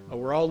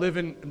 We're all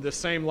living the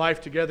same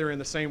life together in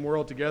the same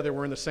world together.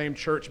 We're in the same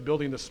church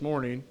building this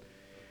morning,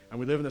 and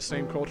we live in the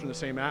same culture and the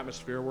same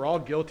atmosphere. We're all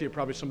guilty of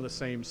probably some of the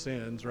same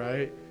sins,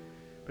 right?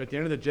 But at the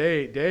end of the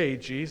day,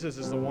 Jesus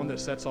is the one that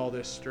sets all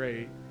this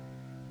straight.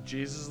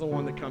 Jesus is the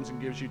one that comes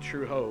and gives you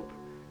true hope,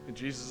 and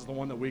Jesus is the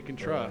one that we can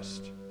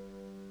trust.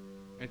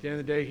 At the end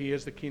of the day, he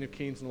is the King of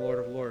Kings and the Lord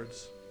of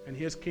Lords, and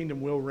his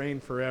kingdom will reign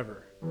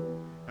forever.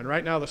 And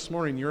right now, this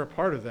morning, you're a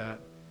part of that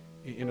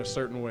in a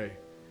certain way.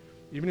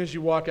 Even as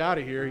you walk out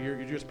of here,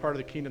 you're just part of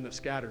the kingdom that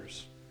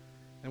scatters.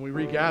 And we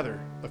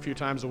regather a few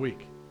times a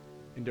week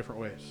in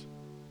different ways.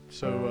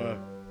 So,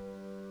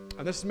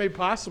 and this is made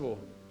possible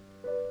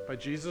by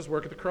Jesus'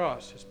 work at the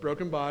cross, his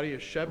broken body,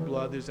 his shed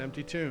blood, his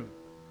empty tomb.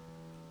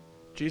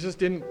 Jesus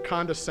didn't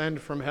condescend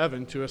from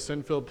heaven to a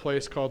sin-filled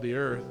place called the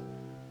earth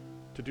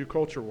to do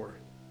culture war.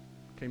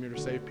 He came here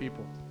to save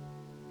people.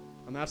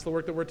 And that's the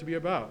work that we're to be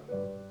about.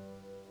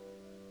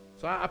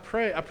 So I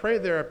pray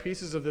there are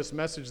pieces of this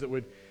message that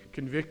would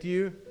convict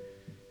you,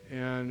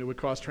 and it would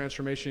cause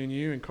transformation in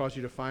you and cause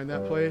you to find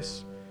that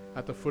place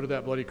at the foot of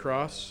that bloody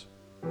cross.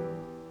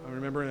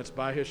 Remembering it's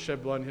by his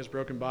shed blood and his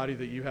broken body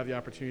that you have the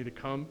opportunity to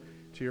come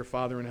to your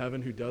Father in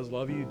heaven who does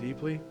love you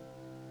deeply.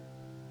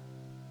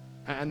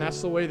 And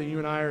that's the way that you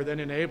and I are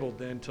then enabled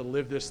then to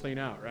live this thing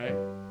out, right?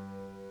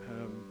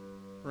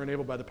 We're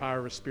enabled by the power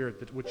of his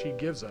Spirit, which he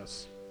gives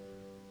us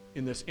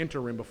in this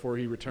interim before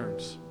he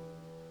returns.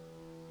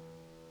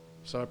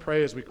 So I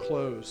pray as we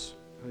close,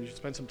 and you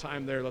spend some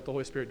time there, let the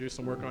Holy Spirit do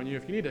some work on you.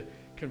 If you need to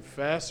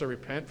confess or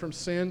repent from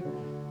sin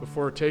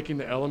before taking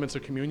the elements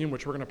of communion,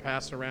 which we're going to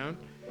pass around,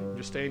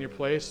 just stay in your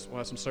place. We'll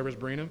have some servers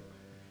bring them.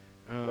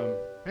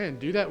 Man,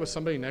 do that with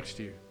somebody next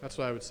to you. That's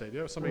what I would say. Do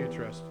that with somebody you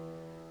trust.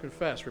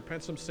 Confess,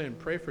 repent some sin,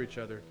 pray for each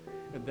other,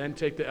 and then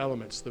take the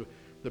elements, the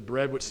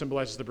bread which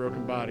symbolizes the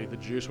broken body, the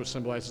juice which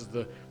symbolizes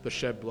the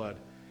shed blood.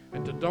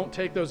 And don't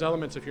take those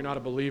elements if you're not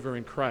a believer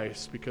in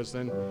Christ, because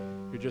then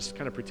you're just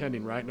kind of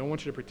pretending, right? No one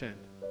wants you to pretend.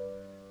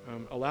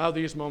 Allow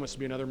these moments to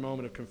be another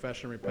moment of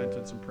confession,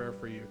 repentance, and prayer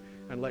for you,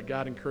 and let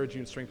God encourage you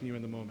and strengthen you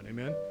in the moment.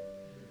 Amen?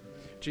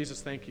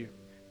 Jesus, thank you.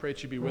 Pray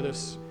that you be with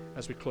us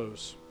as we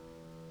close.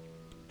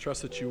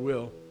 Trust that you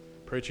will.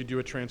 Pray that you do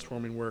a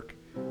transforming work.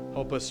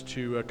 Help us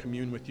to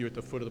commune with you at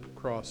the foot of the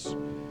cross,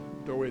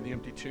 doorway of the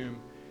empty tomb,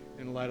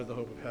 in the light of the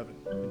hope of heaven.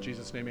 In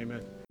Jesus' name,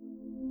 amen.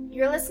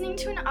 You're listening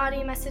to an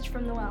audio message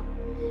from The Well,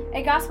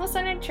 a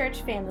gospel-centered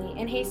church family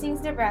in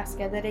Hastings,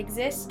 Nebraska that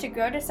exists to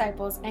grow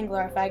disciples and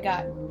glorify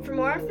God. For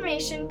more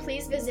information,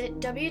 please visit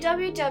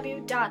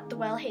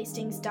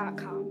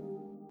www.thewellhastings.com.